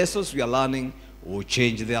 the lessons we are learning will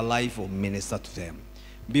change their life or minister to them.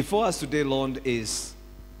 Before us today, Lord, is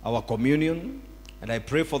our communion. And I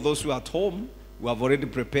pray for those who are at home who have already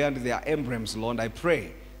prepared their emblems, Lord. I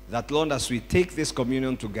pray that, Lord, as we take this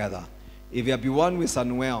communion together, if there be one who is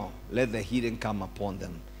unwell, let the healing come upon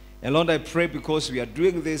them. And Lord, I pray because we are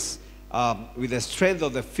doing this with the strength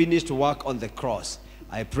of the finished work on the cross.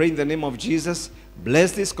 I pray in the name of Jesus,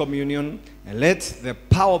 bless this communion and let the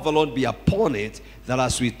power of the Lord be upon it, that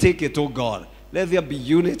as we take it, oh God, let there be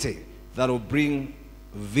unity that will bring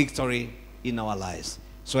victory in our lives.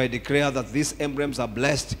 So I declare that these emblems are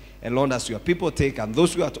blessed, and Lord, as your people take, and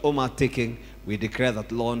those who are at home are taking, we declare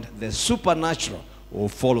that, Lord, the supernatural will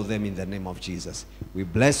follow them in the name of Jesus. We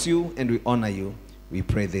bless you and we honor you. We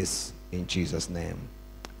pray this in Jesus' name.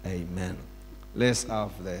 Amen. Let's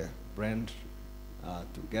have the bread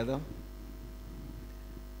together.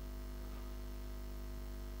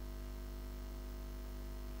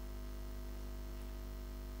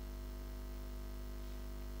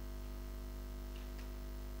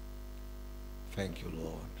 Thank you,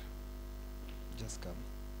 Lord. Just come.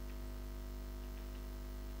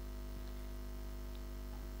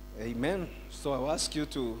 Amen. So I'll ask you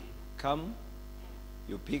to come.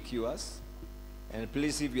 You pick yours. And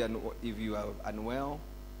please, if you are unwell,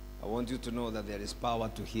 I want you to know that there is power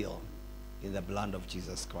to heal in the blood of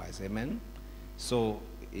Jesus Christ. Amen. So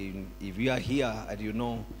if you are here and you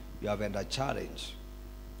know you have had a challenge,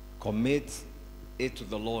 commit it to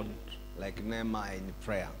the Lord like Nehemiah in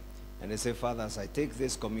prayer. And they say, Father, as I take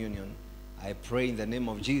this communion, I pray in the name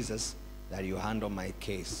of Jesus that you handle my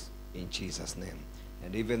case in Jesus' name.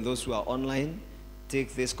 And even those who are online,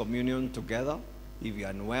 take this communion together. If you are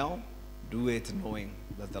unwell, do it knowing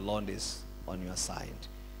that the Lord is on your side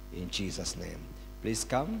in Jesus' name. Please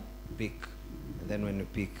come, pick, and then when you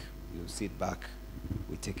pick, you sit back.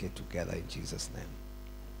 We take it together in Jesus' name.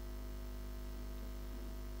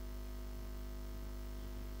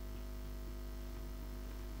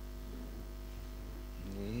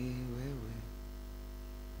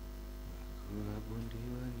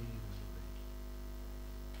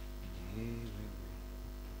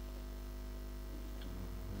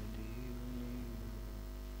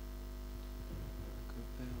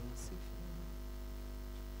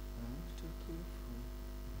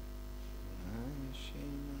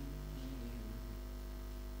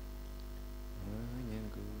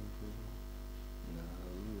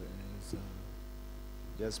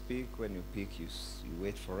 Just speak. When you pick, you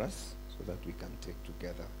wait for us so that we can take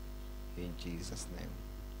together in Jesus' name.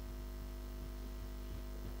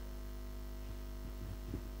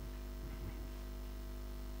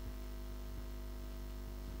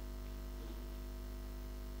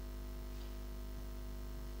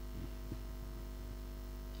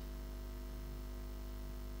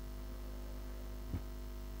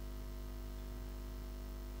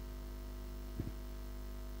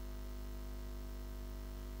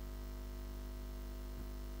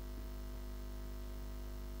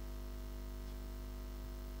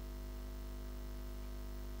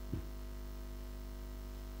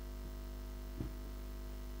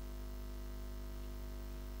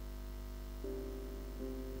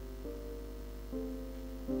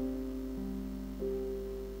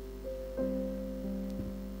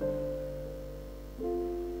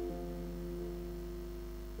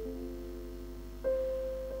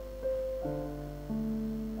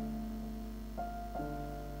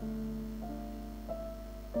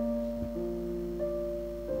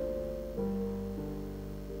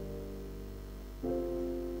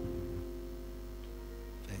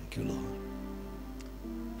 Thank you, Lord.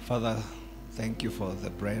 Father, thank you for the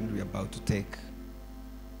bread we're about to take.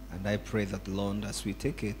 And I pray that, Lord, as we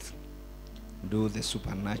take it, do the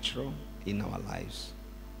supernatural in our lives.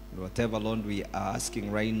 And whatever, Lord, we are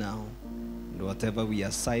asking right now, and whatever we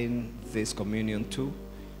assign this communion to,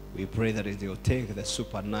 we pray that it will take the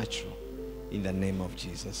supernatural in the name of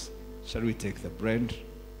Jesus. Shall we take the bread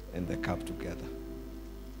and the cup together?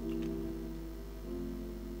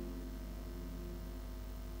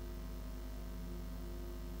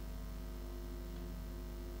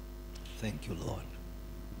 Thank you, Lord.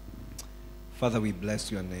 Father, we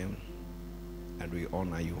bless your name and we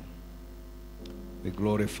honor you. We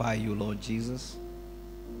glorify you, Lord Jesus.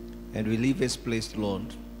 And we leave this place,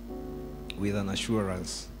 Lord, with an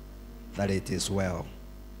assurance that it is well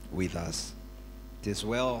with us. It is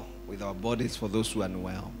well with our bodies for those who are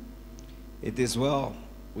unwell. It is well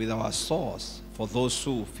with our souls for those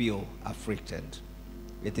who feel afflicted.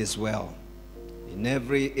 It is well in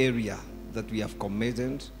every area that we have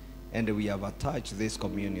committed and we have attached this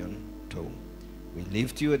communion to. We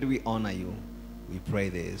lift you and we honor you. We pray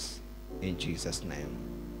this in Jesus' name.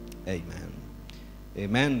 Amen.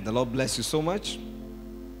 Amen. The Lord bless you so much.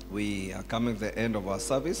 We are coming to the end of our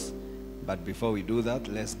service. But before we do that,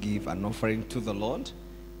 let's give an offering to the Lord.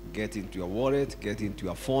 Get into your wallet, get into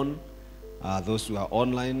your phone. Those who are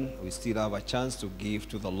online, we still have a chance to give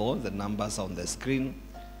to the Lord. The numbers are on the screen.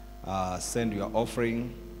 Send your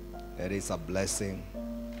offering. It is a blessing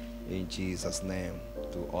in Jesus' name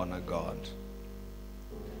to honor God.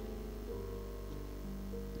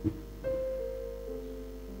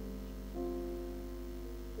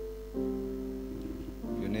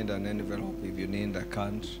 If you need an envelope, if you need a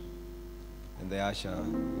card, and the usher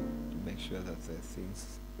make sure that the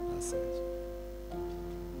things are sent.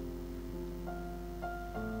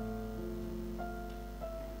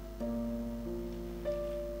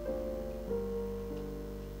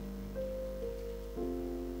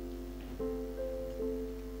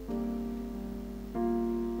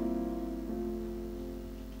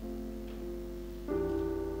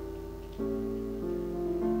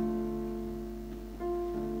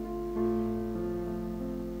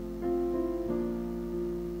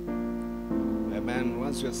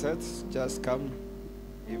 once you're set, just come,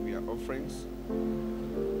 give your offerings.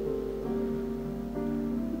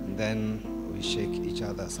 And then we shake each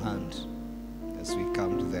other's hand as we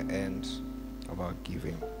come to the end of our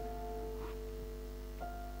giving.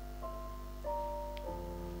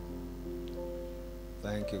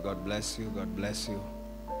 Thank you. God bless you. God bless you.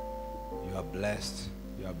 You are blessed.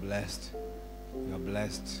 You are blessed. You are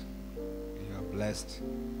blessed. You are blessed.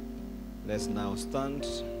 Let's now stand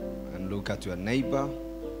and look at your neighbor.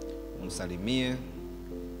 Umsalimie,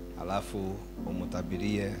 alafu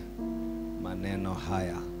umutabirie maneno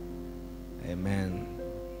haya. Amen.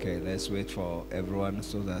 Okay, let's wait for everyone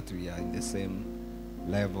so that we are in the same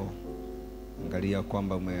level. Angalia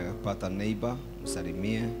kwamba umepata neighbor,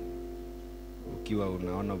 msalimie. Ukiwa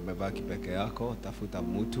unaona umebaki peke yako, tafuta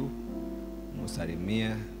mtu,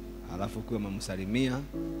 msalimie. Alafu ukiwa umemsalimia,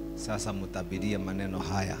 sasa mutabirie maneno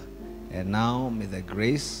haya. And now may the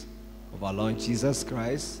grace of our Lord Jesus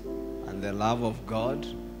Christ and the love of God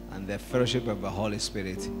and the fellowship of the Holy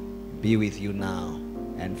Spirit be with you now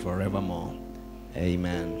and forevermore.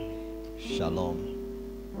 Amen. Shalom.